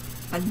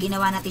 Pag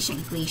ginawa natin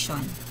siyang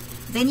equation.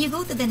 Then you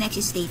go to the next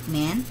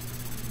statement.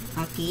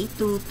 Okay,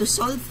 to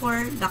solve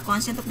for the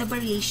constant of the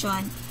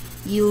variation,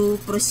 you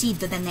proceed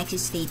to the next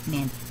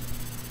statement.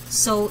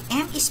 So,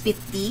 M is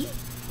 50.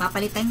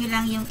 Papalitan nyo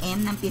lang yung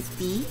M ng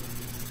 50.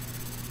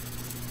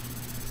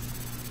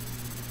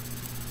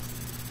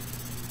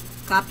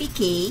 Copy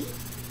K.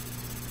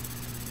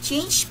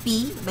 Change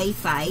P by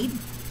 5.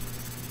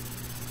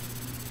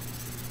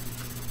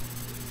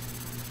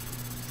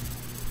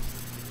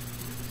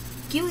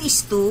 Q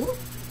is 2.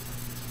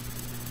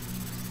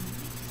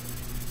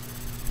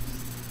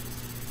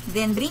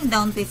 Then bring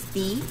down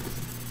 50.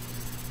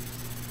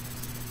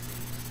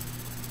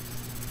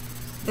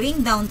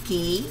 Bring down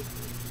K.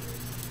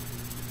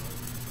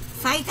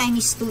 5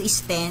 times 2 is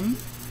 10.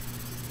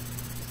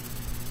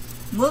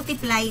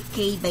 Multiply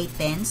K by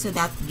 10. So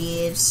that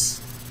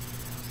gives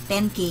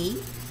 10K.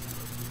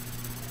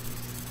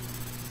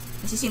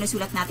 Kasi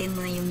sinusulat natin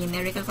muna yung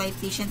numerical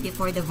coefficient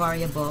before the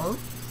variable.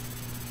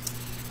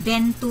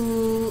 Then, to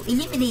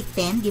eliminate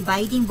 10,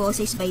 dividing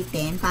boses by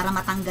 10 para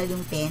matanggal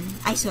yung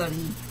 10. Ay,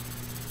 sorry.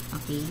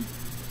 Okay.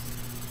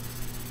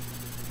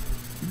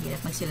 Ang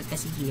hirap magsulat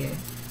kasi here.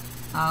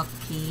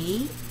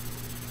 Okay.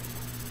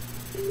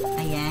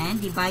 Ayan.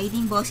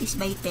 Dividing boses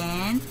by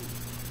 10.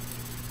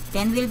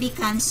 10 will be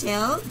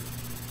cancelled.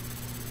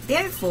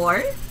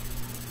 Therefore,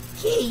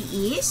 K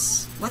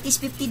is, what is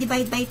 50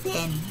 divided by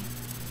 10?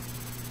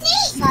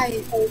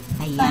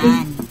 5.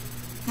 Ayan.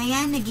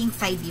 Kaya naging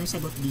 5 yung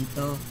sagot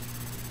dito.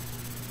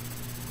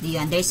 Do you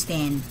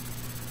understand?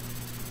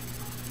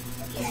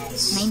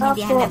 Yes.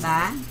 Naintindihan na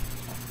ba?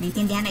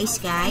 Naintindihan na,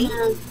 Sky?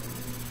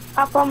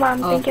 Apo, ma'am.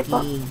 Thank you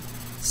po. Okay.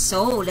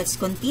 So, let's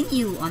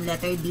continue on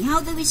letter B.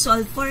 How do we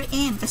solve for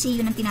M? Kasi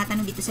yun ang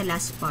tinatanong dito sa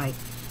last part.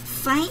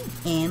 Find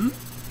M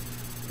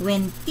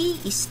when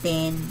P is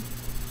 10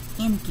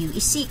 and Q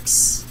is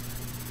 6.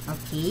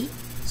 Okay?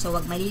 So,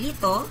 wag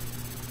malilito.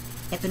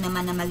 Ito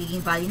naman na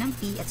magiging value ng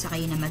P at saka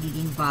yun na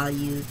magiging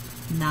value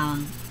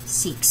ng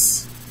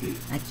 6.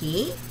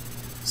 Okay?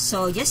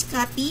 So, just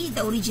copy the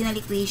original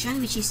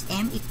equation which is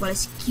M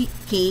equals K,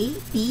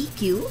 P,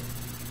 Q.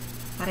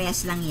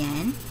 Parehas lang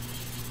yan.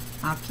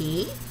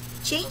 Okay.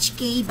 Change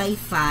K by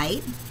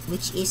 5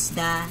 which is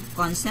the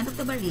constant of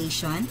the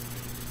variation.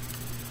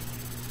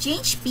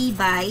 Change P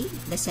by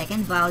the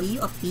second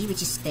value of P which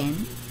is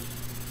 10.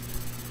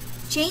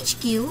 Change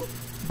Q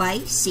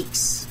by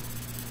 6.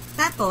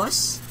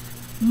 Tapos,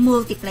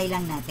 multiply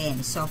lang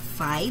natin. So,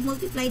 5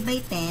 multiplied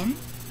by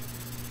 10.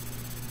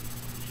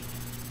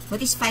 What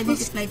is 5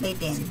 multiplied by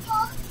 10?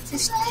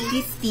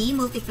 50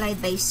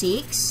 multiplied by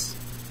 6.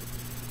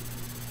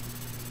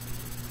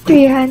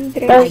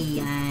 300.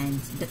 Ayan.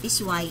 That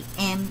is why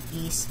M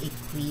is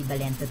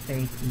equivalent to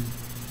 30.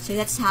 So,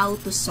 that's how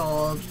to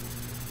solve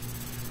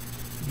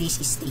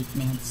this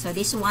statement. So,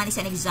 this one is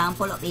an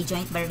example of a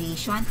joint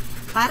variation.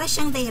 Para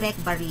siyang direct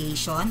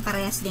variation,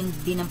 parehas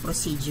din ang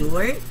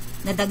procedure,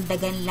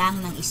 nadagdagan lang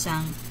ng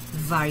isang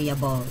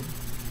variable.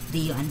 Do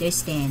you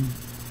understand?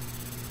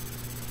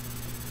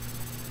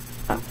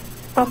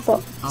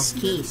 Opo.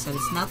 Okay, so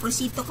let's now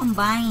proceed to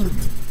combined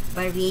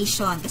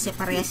variation kasi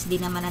parehas din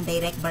naman ang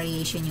direct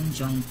variation yung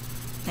joint.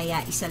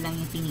 Kaya isa lang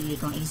yung pinili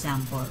kong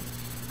example.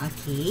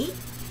 Okay?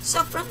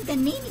 So, from the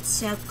name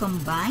itself,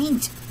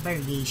 combined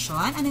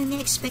variation, ano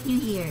na-expect nyo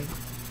here?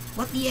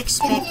 What do you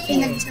expect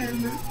here?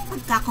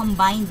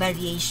 Pagka-combined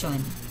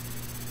variation.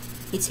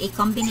 It's a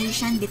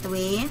combination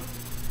between,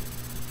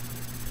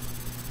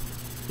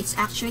 it's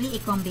actually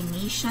a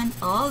combination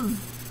of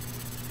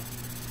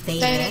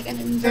direct and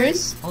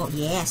inverse. Oh,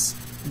 yes.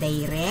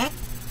 Direct.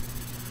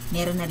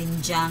 Meron na rin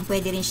diyang,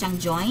 pwede rin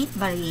siyang joint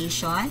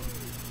variation.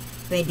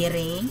 Pwede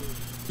rin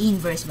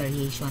inverse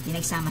variation.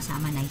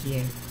 Pinagsama-sama na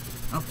here.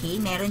 Okay,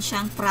 meron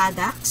siyang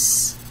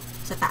products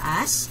sa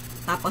taas.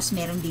 Tapos,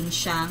 meron din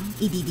siyang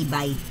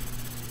i-divide.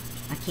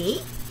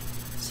 Okay?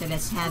 So,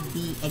 let's have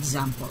the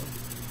example.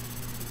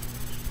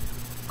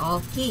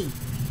 Okay.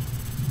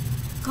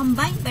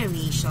 Combined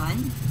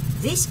variation.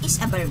 This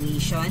is a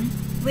variation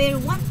where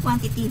one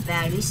quantity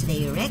varies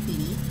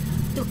directly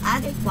to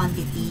other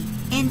quantity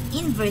and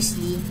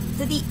inversely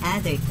to the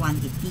other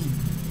quantity.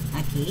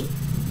 Okay?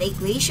 The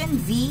equation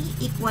V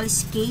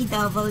equals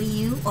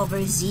KW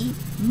over Z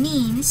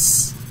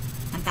means,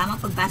 ang tamang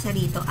pagbasa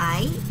rito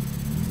ay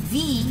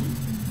V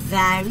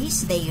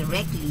varies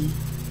directly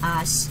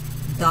as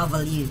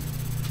W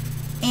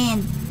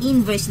and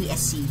inversely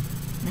as C.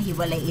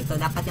 Nahiwalay ito.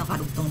 Dapat yung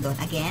karugtong doon.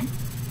 Again,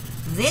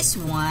 this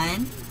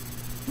one,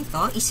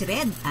 ito is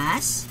read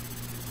as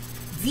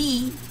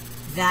V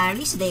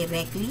varies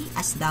directly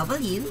as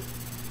W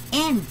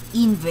and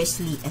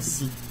inversely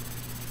as Z.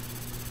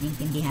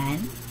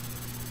 Naintindihan?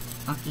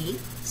 Okay?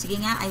 Sige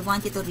nga, I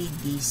want you to read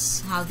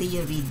this. How do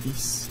you read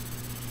this?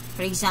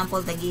 For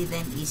example, the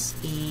given is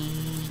A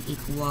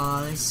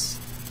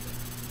equals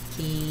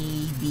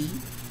KB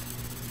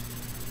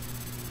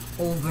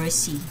over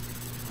C.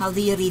 How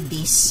do you read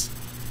this?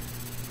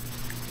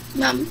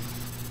 Ma'am.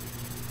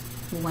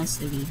 Who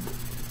wants to read?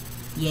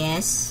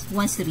 Yes?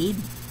 Who wants to read?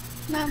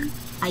 Ma'am.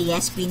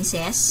 Yes,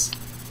 princess.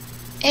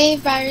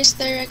 A varies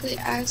directly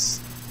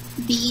as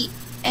B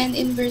and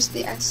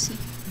inversely as C.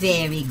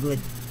 Very good.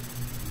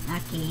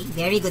 Okay,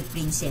 very good,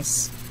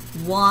 princess.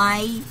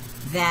 Y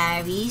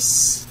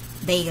varies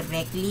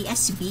directly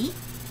as B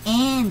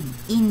and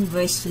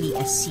inversely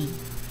as C.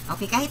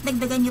 Okay, kahit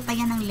dagdagan nyo pa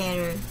yan ng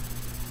letter.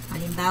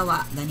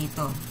 Halimbawa,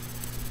 ganito.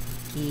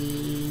 K,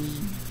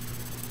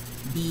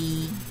 B,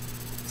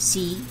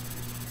 C.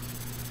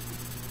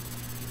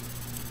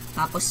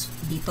 Tapos,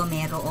 dito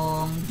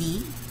merong D.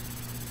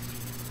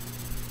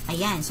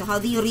 Ayan. So, how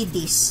do you read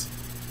this?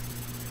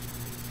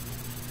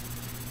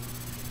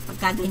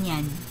 Pagka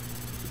ganyan.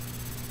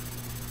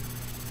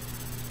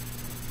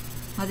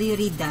 How do you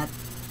read that?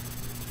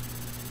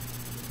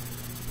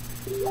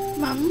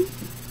 Ma'am,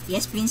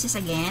 Yes, Princess,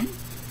 again.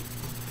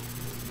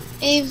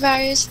 A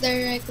varies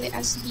directly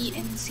as B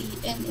and C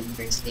and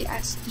inversely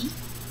as D.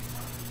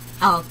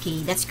 Okay,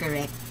 that's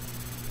correct.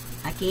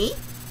 Okay?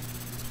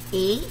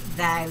 A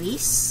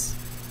varies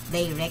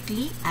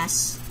directly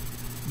as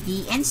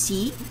B and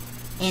C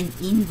and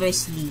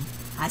inversely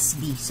as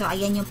D. So,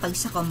 ayan yung pag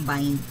sa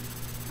combined.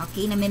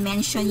 Okay,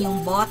 na-mention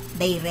yung both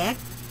direct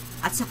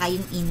at saka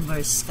yung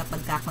inverse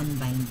kapag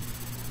ka-combined.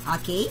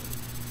 Okay?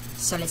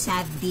 So, let's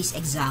have this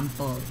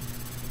example.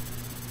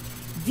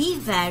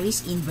 V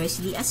varies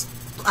inversely as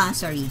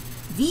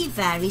V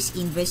varies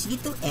inversely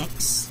to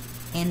X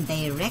and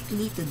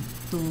directly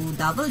to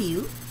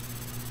W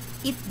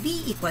if B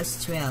equals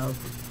 12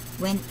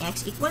 when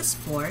X equals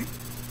 4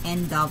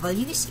 and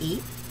W is 8.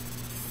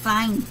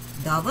 Find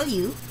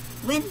W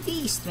when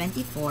B is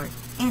 24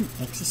 and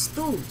X is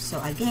 2. So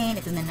again,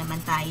 ito na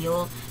naman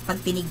tayo. Pag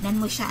tinignan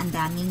mo siya, ang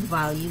daming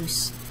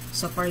values.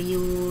 So for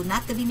you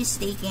not to be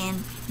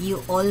mistaken,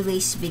 you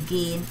always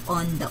begin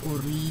on the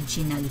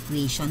original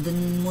equation.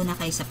 Dun muna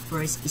kayo sa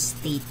first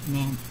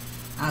statement.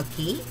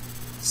 Okay?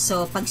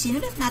 So pag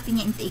sinulat natin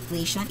niya into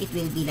equation, it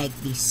will be like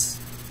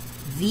this.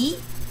 V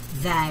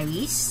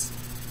varies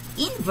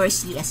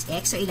inversely as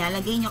X. So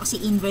ilalagay nyo kasi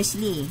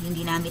inversely, yung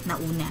ginamit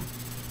na una.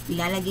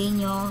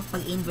 Ilalagay nyo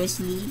pag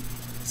inversely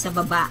sa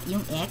baba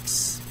yung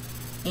X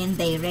and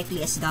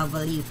directly as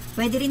W.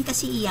 Pwede rin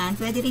kasi iyan,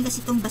 pwede rin kasi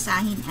itong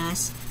basahin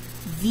as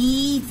V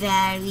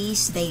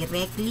varies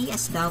directly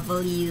as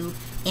W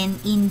and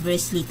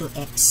inversely to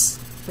X.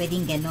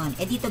 Pwedeng ganon.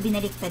 Eh dito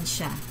binaliktad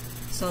siya.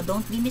 So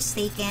don't be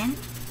mistaken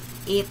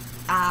if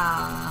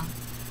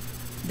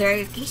there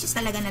are cases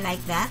talaga na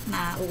like that,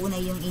 na uuna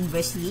yung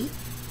inversely,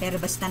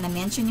 pero basta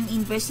na-mention yung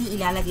inversely,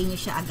 ilalagay nyo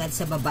siya agad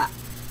sa baba.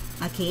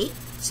 Okay?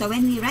 So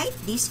when we write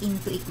this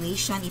into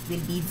equation, it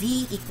will be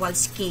V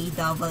equals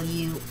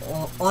KW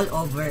all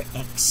over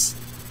X.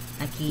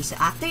 Okay? So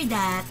after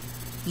that,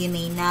 you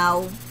may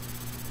now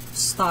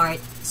start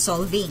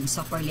solving.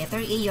 So for letter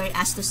A, you're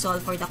asked to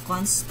solve for the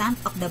constant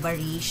of the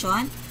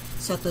variation.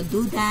 So to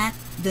do that,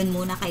 dun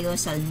muna kayo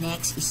sa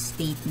next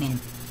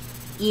statement.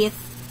 If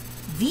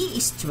V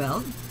is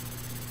 12,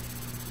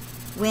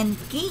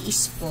 when K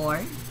is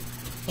 4,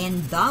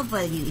 and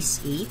W is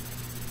 8,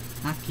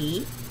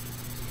 okay,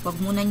 wag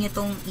muna nyo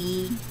itong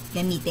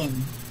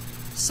i-gamitin.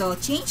 So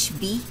change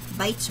B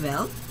by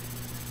 12,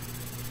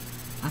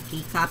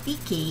 okay, copy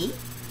K,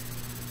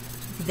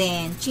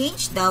 then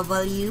change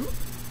W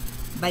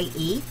by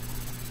 8,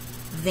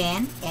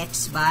 then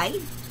X by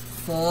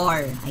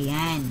 4.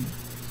 Ayan.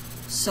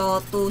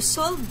 So, to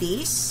solve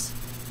this,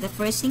 the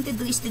first thing to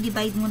do is to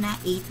divide muna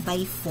 8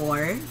 by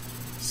 4.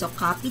 So,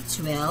 copy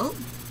 12.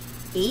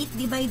 8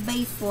 divided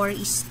by 4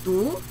 is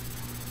 2.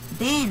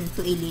 Then,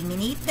 to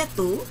eliminate the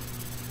 2,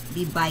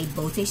 divide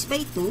both sides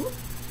by 2.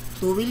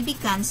 2 will be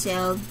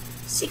cancelled.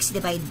 6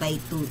 divided by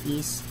 2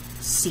 is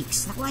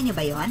 6. Nakuha niyo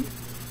ba yon?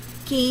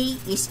 K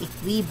is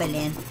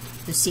equivalent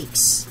to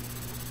 6.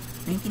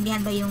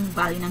 Naintindihan ba yung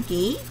value ng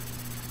K?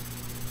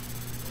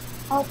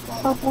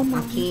 Opo,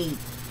 ma'am. Okay.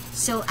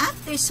 So,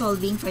 after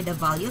solving for the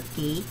value of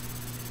K,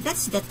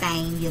 that's the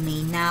time you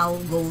may now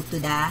go to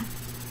the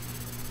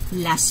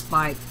last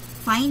part.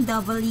 Find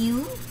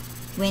W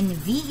when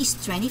V is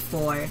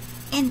 24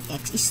 and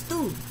X is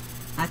 2.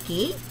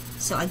 Okay?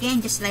 So, again,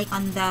 just like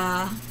on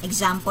the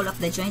example of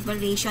the joint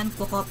variation,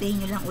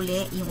 kukopyahin nyo lang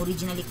uli yung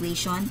original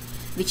equation,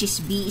 which is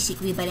B is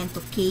equivalent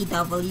to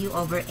KW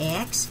over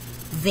X,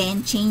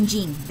 then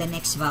changing the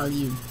next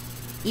value.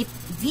 If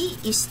V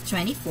is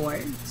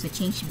 24, so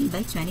change B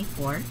by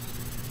 24,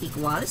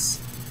 equals,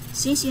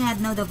 since you had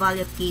now the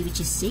value of K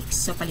which is 6,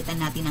 so palitan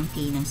natin ang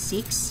K ng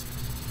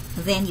 6,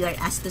 then you are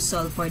asked to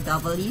solve for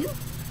W,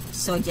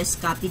 so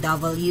just copy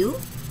W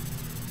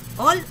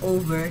all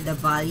over the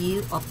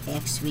value of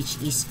X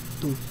which is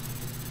 2.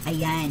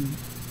 Ayan.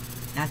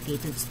 Okay,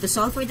 to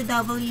solve for the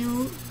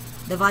W,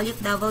 the value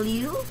of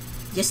W,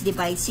 just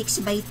divide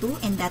 6 by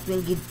 2 and that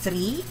will give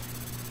 3.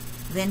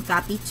 Then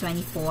copy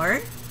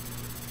 24.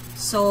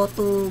 So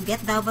to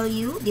get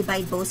W,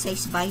 divide both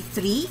sides by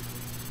 3.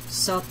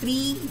 So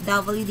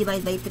 3W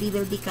divided by 3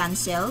 will be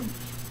cancelled.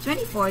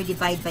 24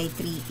 divided by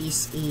 3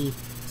 is 8.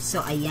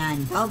 So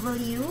ayan,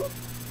 W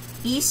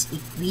is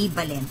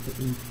equivalent to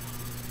 8.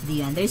 Do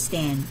you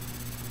understand?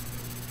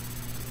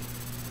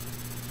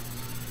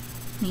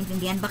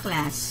 Naintindihan ba,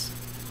 class?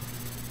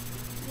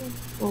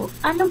 Po.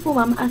 Ano po,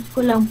 ma'am, ask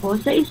ko lang po,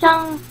 sa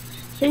isang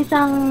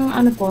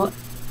ano po,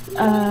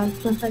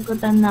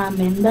 sasagutan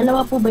namin,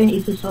 dalawa po ba yung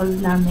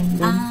isusolve namin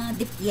dun?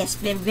 Yes,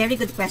 very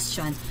good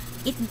question.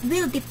 It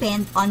will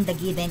depend on the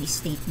given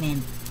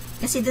statement.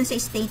 Kasi dun sa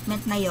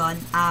statement na yon,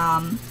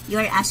 you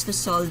are asked to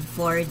solve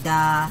for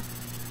the,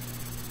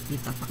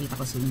 dito, pakita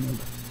ko sa inyo.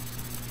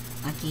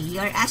 Okay, you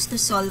are asked to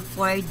solve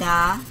for the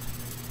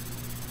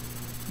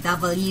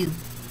W.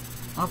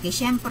 Okay,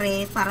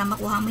 syempre, para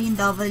makuha mo yung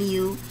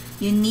W,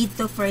 you need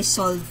to first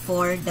solve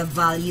for the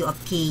value of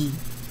k.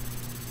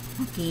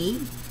 Okay?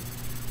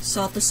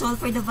 So, to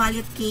solve for the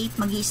value of k,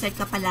 mag-i-start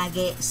ka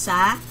palagi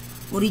sa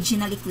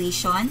original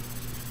equation.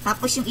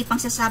 Tapos, yung ipang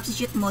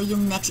sa-substitute mo,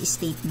 yung next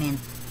statement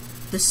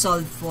to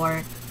solve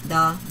for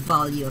the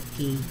value of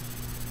k.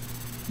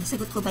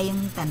 Nasagot ko ba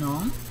yung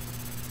tanong?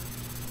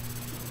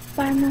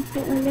 Paano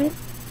po ulit?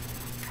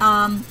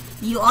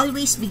 You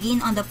always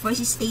begin on the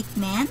first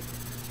statement,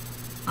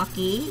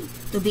 okay,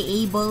 to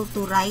be able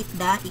to write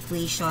the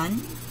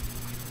equation.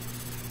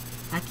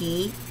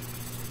 Okay,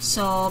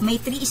 so may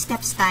 3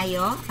 steps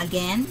tayo.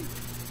 Again,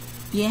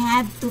 you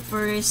have to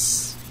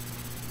first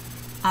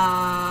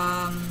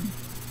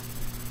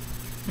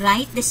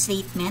write the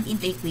statement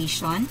into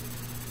equation.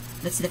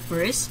 That's the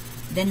first.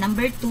 Then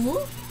number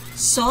 2,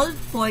 solve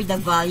for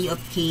the value of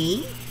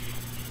k.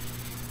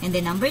 And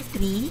then number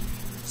 3,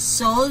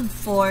 solve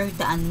for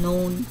the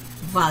unknown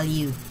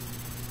value.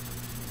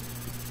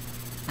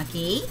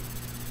 Okay?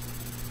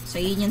 So,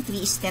 yun yung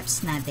 3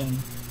 steps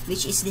natin,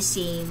 which is the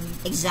same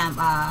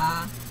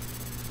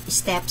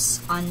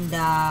steps on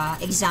the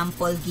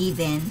example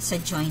given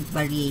sa joint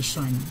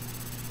variation.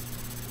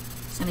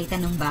 So, may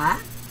tanong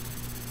ba?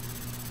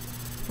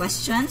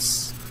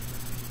 Questions?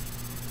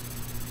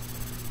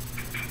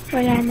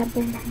 Wala na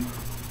po, ma'am.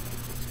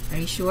 Are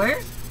you sure?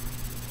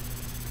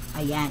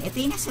 Ayan. Ito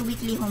yung nasa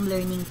weekly home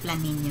learning plan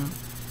ninyo.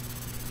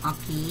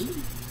 Okay.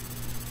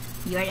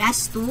 You are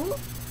asked to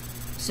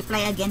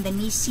supply again the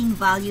missing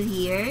value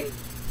here.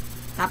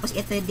 Tapos,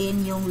 ito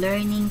din yung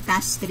learning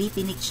task 3.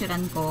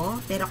 Pinicturean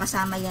ko. Pero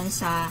kasama yan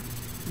sa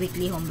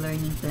weekly home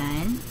learning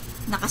plan.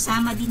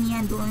 Nakasama din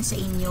yan doon sa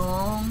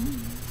inyong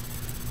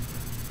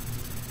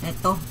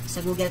ito,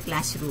 sa Google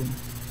Classroom.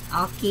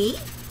 Okay.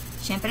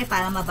 Siyempre,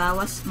 para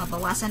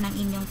mabawasan ng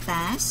inyong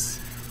task,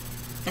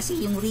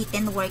 kasi yung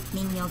written work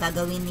ninyo,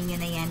 gagawin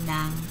ninyo na yan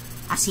ng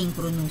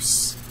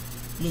asynchronous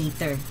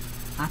later.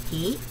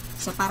 Okay?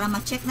 So, para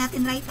ma-check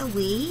natin right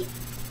away,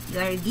 you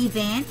are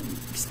given,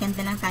 extend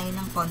na lang tayo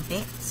ng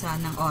konti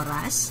ng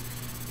oras.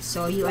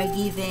 So, you are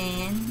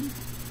given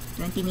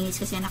 20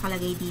 minutes kasi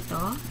nakalagay dito.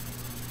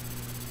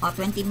 O,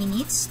 20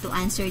 minutes to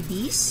answer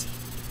this.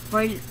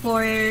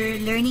 For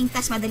learning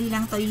task, madali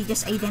lang to. You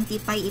just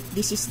identify if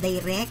this is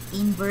direct,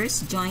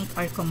 inverse, joint,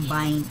 or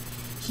combined.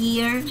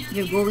 Here,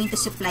 you're going to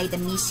supply the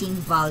missing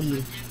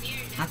value.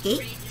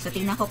 Okay? So,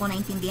 tingnan ko kung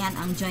naintindihan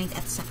ang joint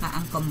at saka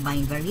ang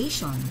combined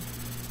variation.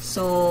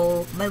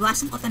 So,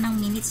 bawasan ko to ng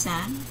minutes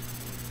ha.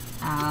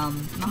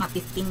 Mga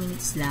 15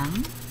 minutes lang.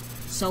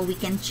 So, we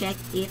can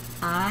check it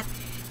at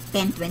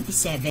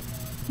 10:27.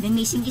 The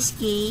missing is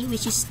k,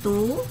 which is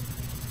 2.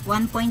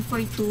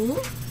 1.42.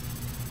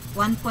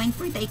 1 point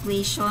for the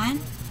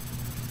equation,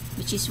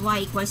 which is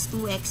y equals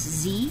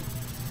 2xz.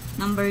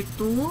 Number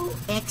 2,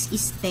 x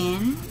is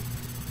 10,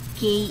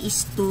 k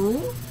is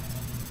 2,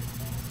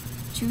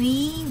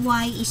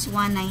 3y is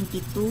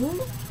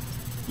 192,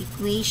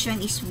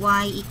 equation is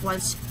y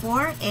equals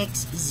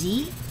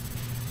 4xz.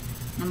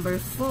 Number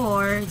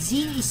 4,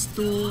 z is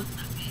 2,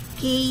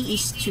 k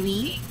is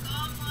 3.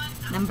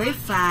 Number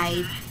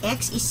 5,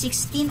 x is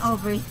 16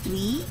 over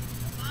 3.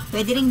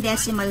 Pwede ring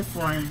decimal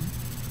form.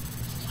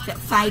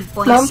 5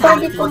 point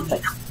something.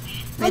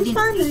 Pwede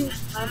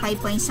 5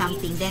 point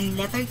something. Then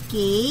letter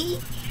K,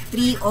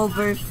 3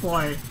 over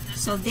 4.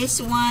 So this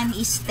one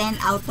is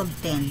 10 out of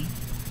 10.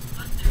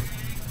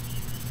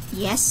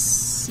 Yes?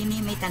 Sino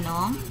yung may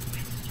tanong?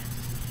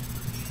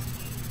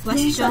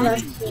 Question?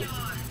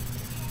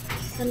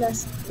 Sa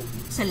last.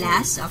 Sa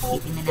last? Okay,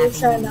 tingnan natin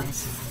yung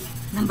last.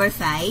 Number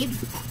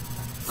 5.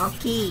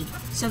 Okay.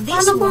 So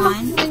this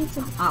one,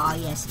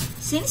 yes.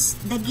 Since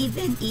the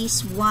given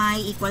is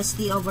y equals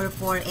 3 over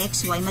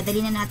 4xy,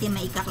 madali na natin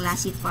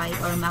maika-classify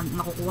or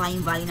makukuha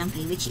yung value ng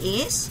k, which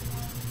is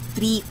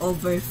 3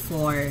 over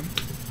 4.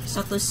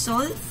 So to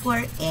solve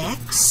for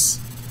x,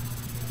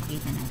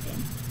 pakita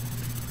natin.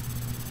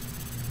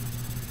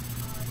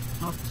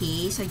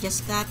 Okay, so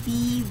just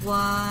copy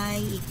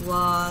y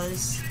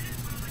equals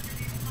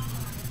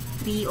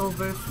 3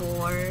 over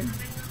 4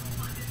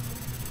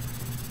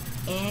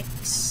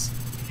 x,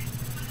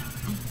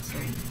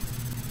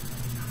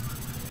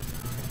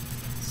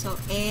 so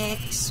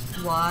x,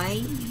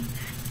 y,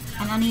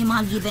 ano yung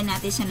mga given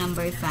natin sa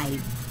number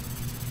 5?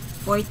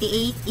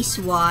 48 is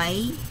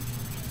y,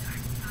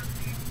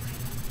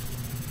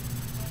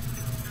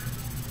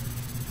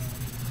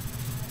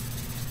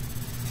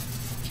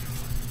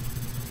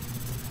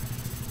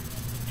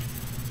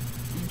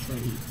 I'm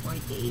sorry,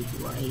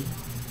 48y.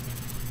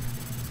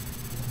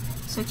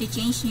 So,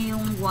 change nyo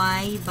yung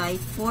y by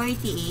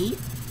 48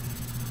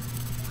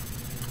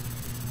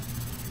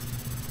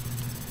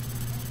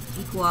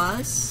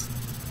 equals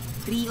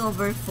 3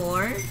 over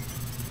 4.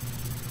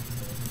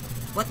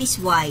 What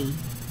is y?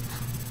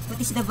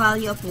 What is the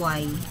value of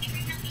y?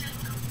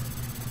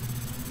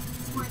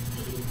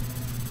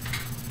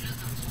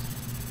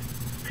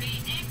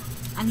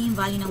 Ano yung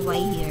value ng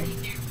y here?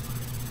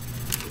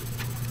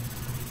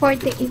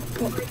 48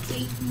 po.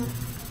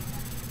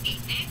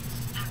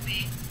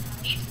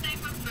 This type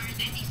of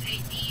burden is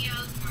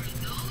ideal for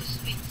those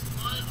with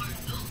small or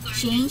no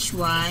change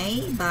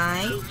y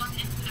by,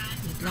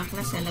 wait lang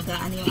class,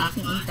 alagaan yung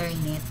aking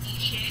internet,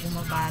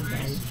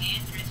 bumabagal.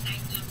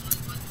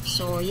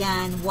 So,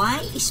 yan, y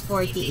is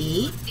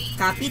 48,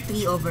 copy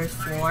 3 over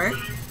 4,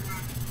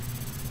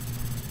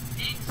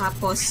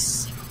 tapos,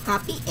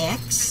 copy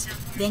x,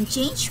 then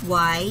change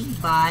y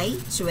by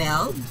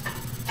 12.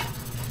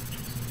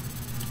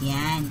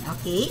 Yan,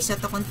 okay, so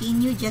to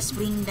continue, just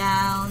bring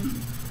down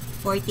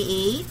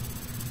 48.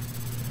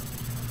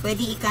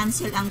 Pwede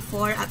i-cancel ang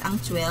 4 at ang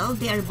 12.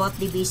 They are both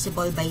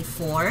divisible by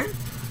 4.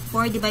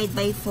 4 divided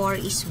by 4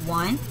 is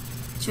 1.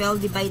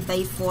 12 divided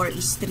by 4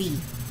 is 3.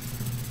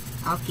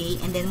 Okay,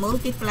 and then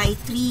multiply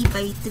 3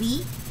 by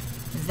 3.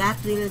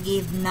 That will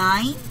give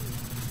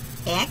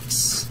 9x.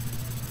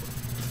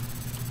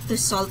 To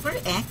solve for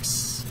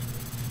x,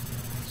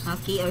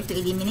 okay, or to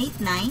eliminate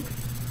 9,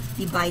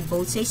 divide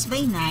both sides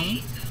by 9.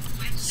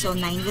 So,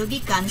 9 will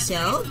be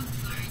cancelled.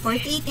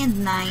 48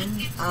 and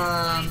 9,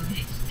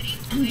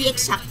 hindi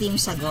exact yung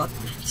sagot.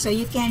 So,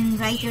 you can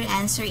write your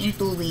answer in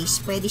two ways.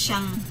 Pwede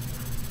siyang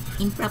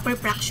improper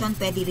fraction,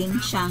 pwede rin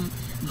siyang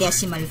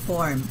decimal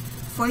form.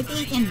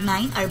 48 and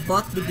 9 are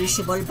both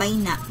divisible by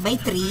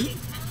 3.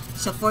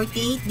 So,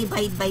 48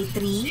 divide by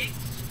 3.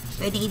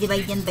 Pwede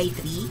i-divide yan by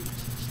 3.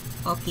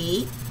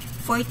 Okay.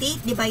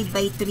 48 divide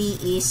by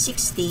 3 is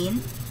 16.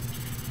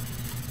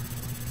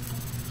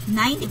 9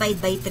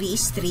 divide by 3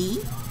 is 3.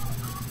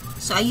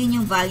 So, ayun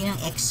yung value ng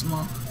x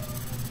mo.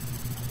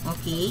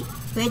 Okay.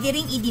 Pwede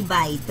ring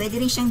i-divide. Pwede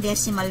rin siyang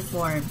decimal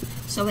form.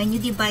 So, when you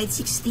divide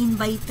 16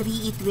 by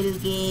 3, it will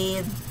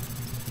give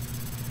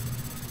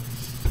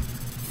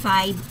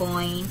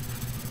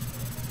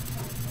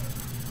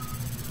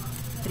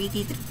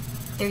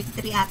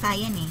 5.33 ata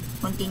yan eh.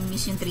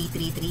 Continuous yung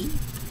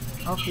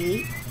 333.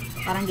 Okay.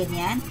 Parang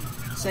ganyan.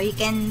 So, you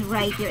can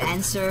write your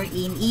answer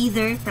in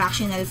either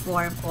fractional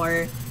form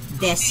or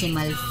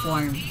decimal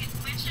form.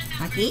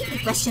 Okay? May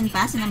question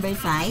pa sa number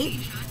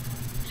 5?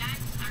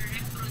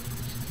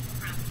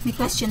 May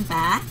question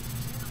pa?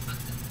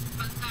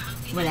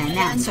 Wala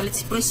na. So, let's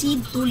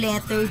proceed to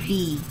letter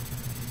B.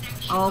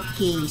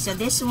 Okay. So,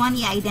 this one,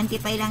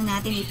 i-identify lang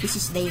natin if this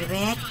is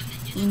direct,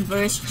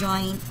 inverse,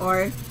 joint,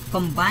 or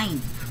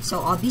combined.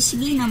 So,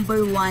 obviously,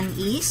 number 1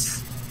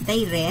 is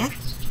direct.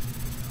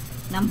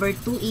 Number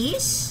 2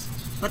 is,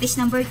 what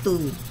is number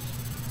 2?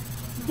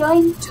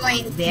 Joint.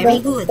 Very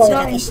good. So,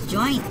 that is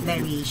joint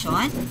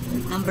variation.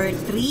 Number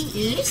 3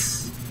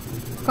 is,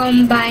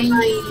 Combined.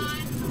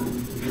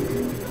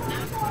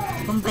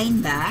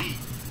 combined ba?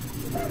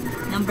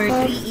 Number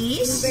 3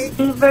 is,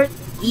 Inverse.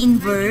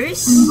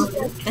 inverse.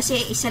 Kasi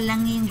isa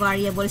lang yung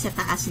variable sa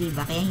taas,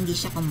 diba? Kaya hindi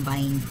siya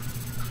combined.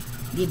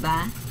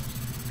 Diba?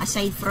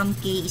 Aside from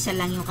k, isa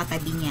lang yung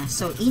katabi niya.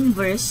 So,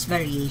 inverse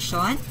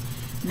variation.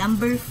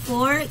 Number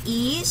 4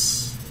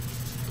 is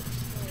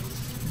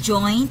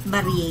joint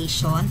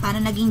variation. Paano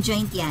naging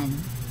joint yan?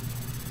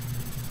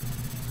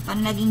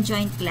 Paano naging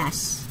joint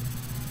class?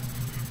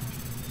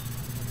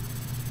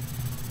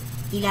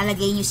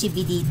 Ilalagay nyo si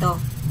B dito.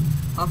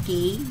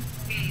 Okay?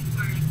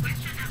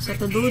 So,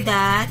 to do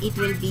that, it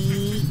will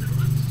be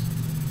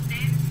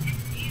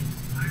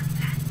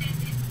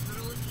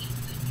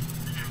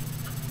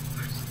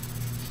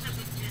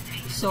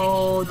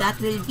so, that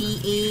will be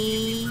A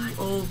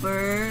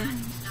over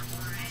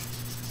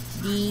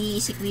D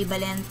is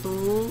equivalent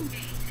to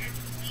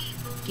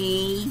K,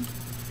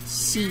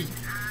 C.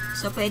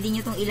 So, pwede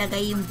nyo itong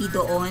ilagay yung B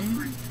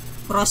doon.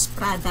 Cross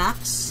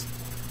products.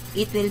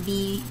 It will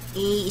be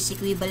A is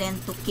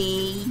equivalent to K,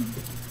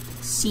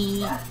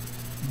 C,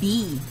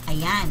 B.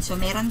 Ayan. So,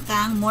 meron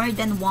kang more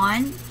than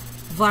one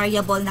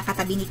variable na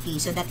katabi ni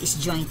K. So, that is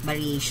joint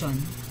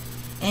variation.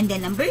 And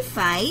then, number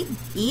 5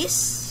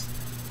 is,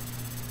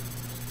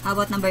 how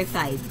about number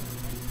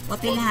 5?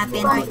 What will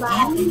happen to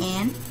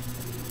Mn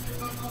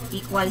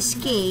equals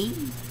K,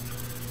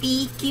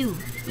 P, Q?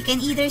 You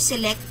can either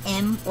select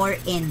M or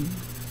N.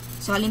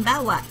 So,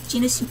 halimbawa,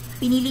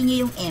 pinili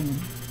nyo yung M,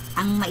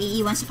 ang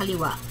maiiwan sa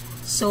kaliwa.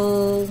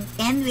 So,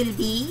 N will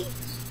be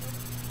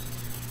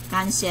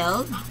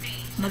cancelled.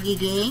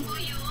 Magiging,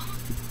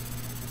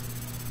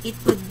 it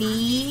could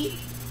be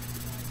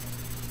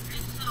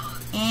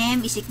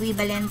M is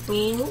equivalent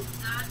to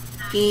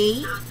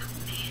K,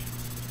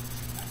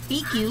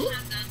 PQ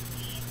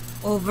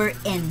over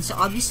N. So,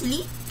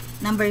 obviously,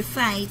 number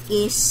 5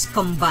 is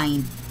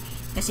combined.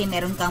 Kasi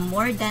meron kang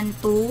more than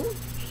 2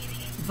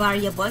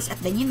 variables at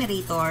the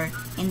numerator,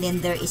 and then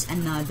there is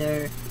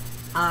another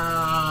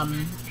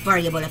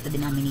variable at the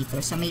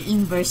denominator. So, may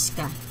inverse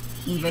ka.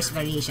 Inverse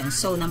variation.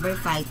 So, number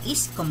 5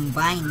 is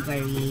combined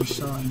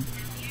variation.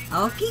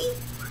 Okay?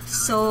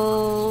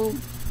 So,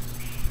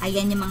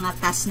 ayan yung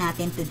mga tasks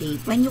natin today.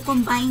 When you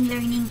combine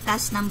learning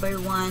task number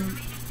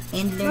 1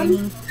 and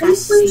learning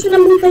task... Ano po yung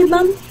number 5,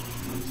 ma'am?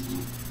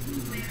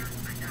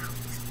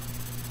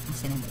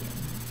 Asan na ba yun?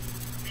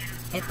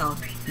 Ito,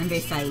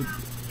 number 5.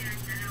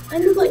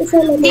 Ano po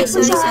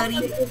isa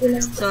lang?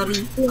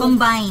 Sorry.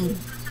 Combined.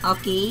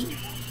 Okay?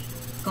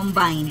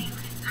 Combined.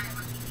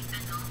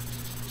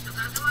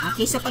 Okay?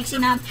 Okay, so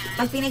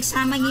pag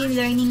pinagsama niyo yung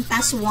learning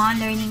task 1,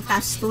 learning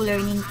task 2,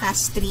 learning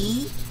task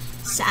 3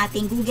 sa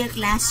ating Google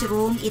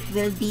Classroom, it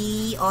will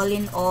be all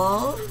in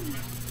all.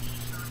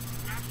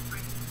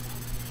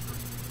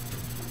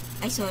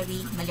 Ay,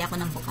 sorry. Mali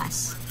ako ng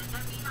bukas.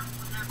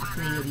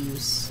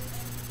 Aquarius.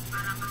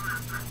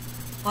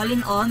 All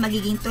in all,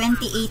 magiging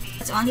 28.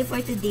 That's only for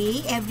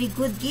today. Every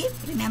good gift,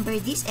 remember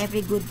this,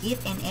 every good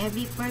gift and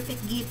every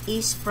perfect gift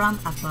is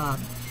from above,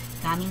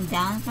 coming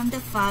down from the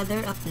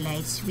Father of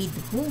lights, with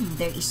whom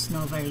there is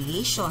no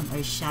variation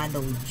or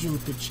shadow due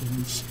to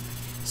change.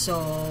 So,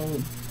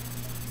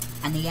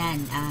 ano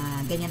yan,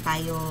 ganyan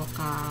tayo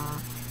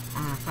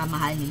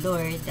kamahal ni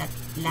Lord, that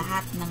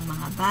lahat ng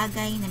mga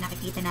bagay na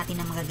nakikita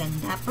natin ng mga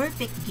ganda,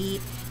 perfect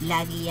gift,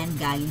 lagi yan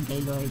galing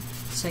kay Lord.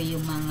 So,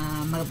 yung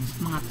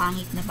mga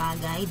pangit na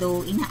bagay,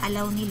 though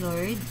inaalaw ni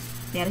Lord,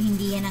 pero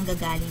hindi yan ang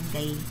gagaling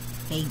kay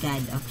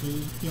God, okay?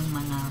 Yung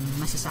mga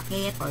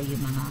masasakit or yung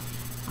mga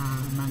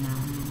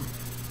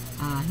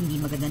hindi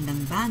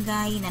magagandang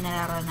bagay na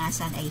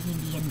nararanasan ay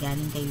hindi yan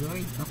galing kay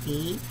Lord,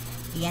 okay?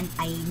 Yan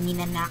ay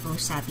ninanakaw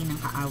sa atin ng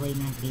kaaway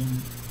natin,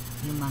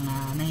 yung mga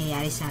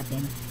nangyayari sa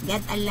atin.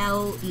 God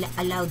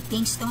allowed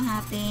things to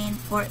happen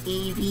for a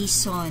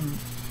reason.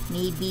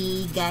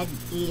 Maybe God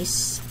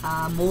is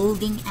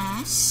molding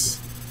us,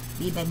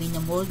 diba?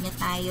 Minomold niya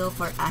tayo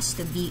for us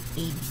to be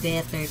a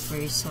better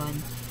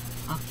person,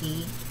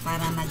 okay?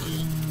 Para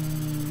maging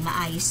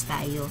maayos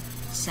tayo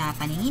sa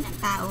paningin ng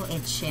tao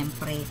at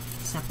syempre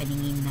sa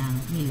paningin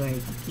ni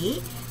Lord,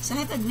 okay? So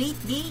have a great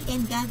day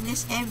and God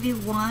bless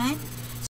everyone.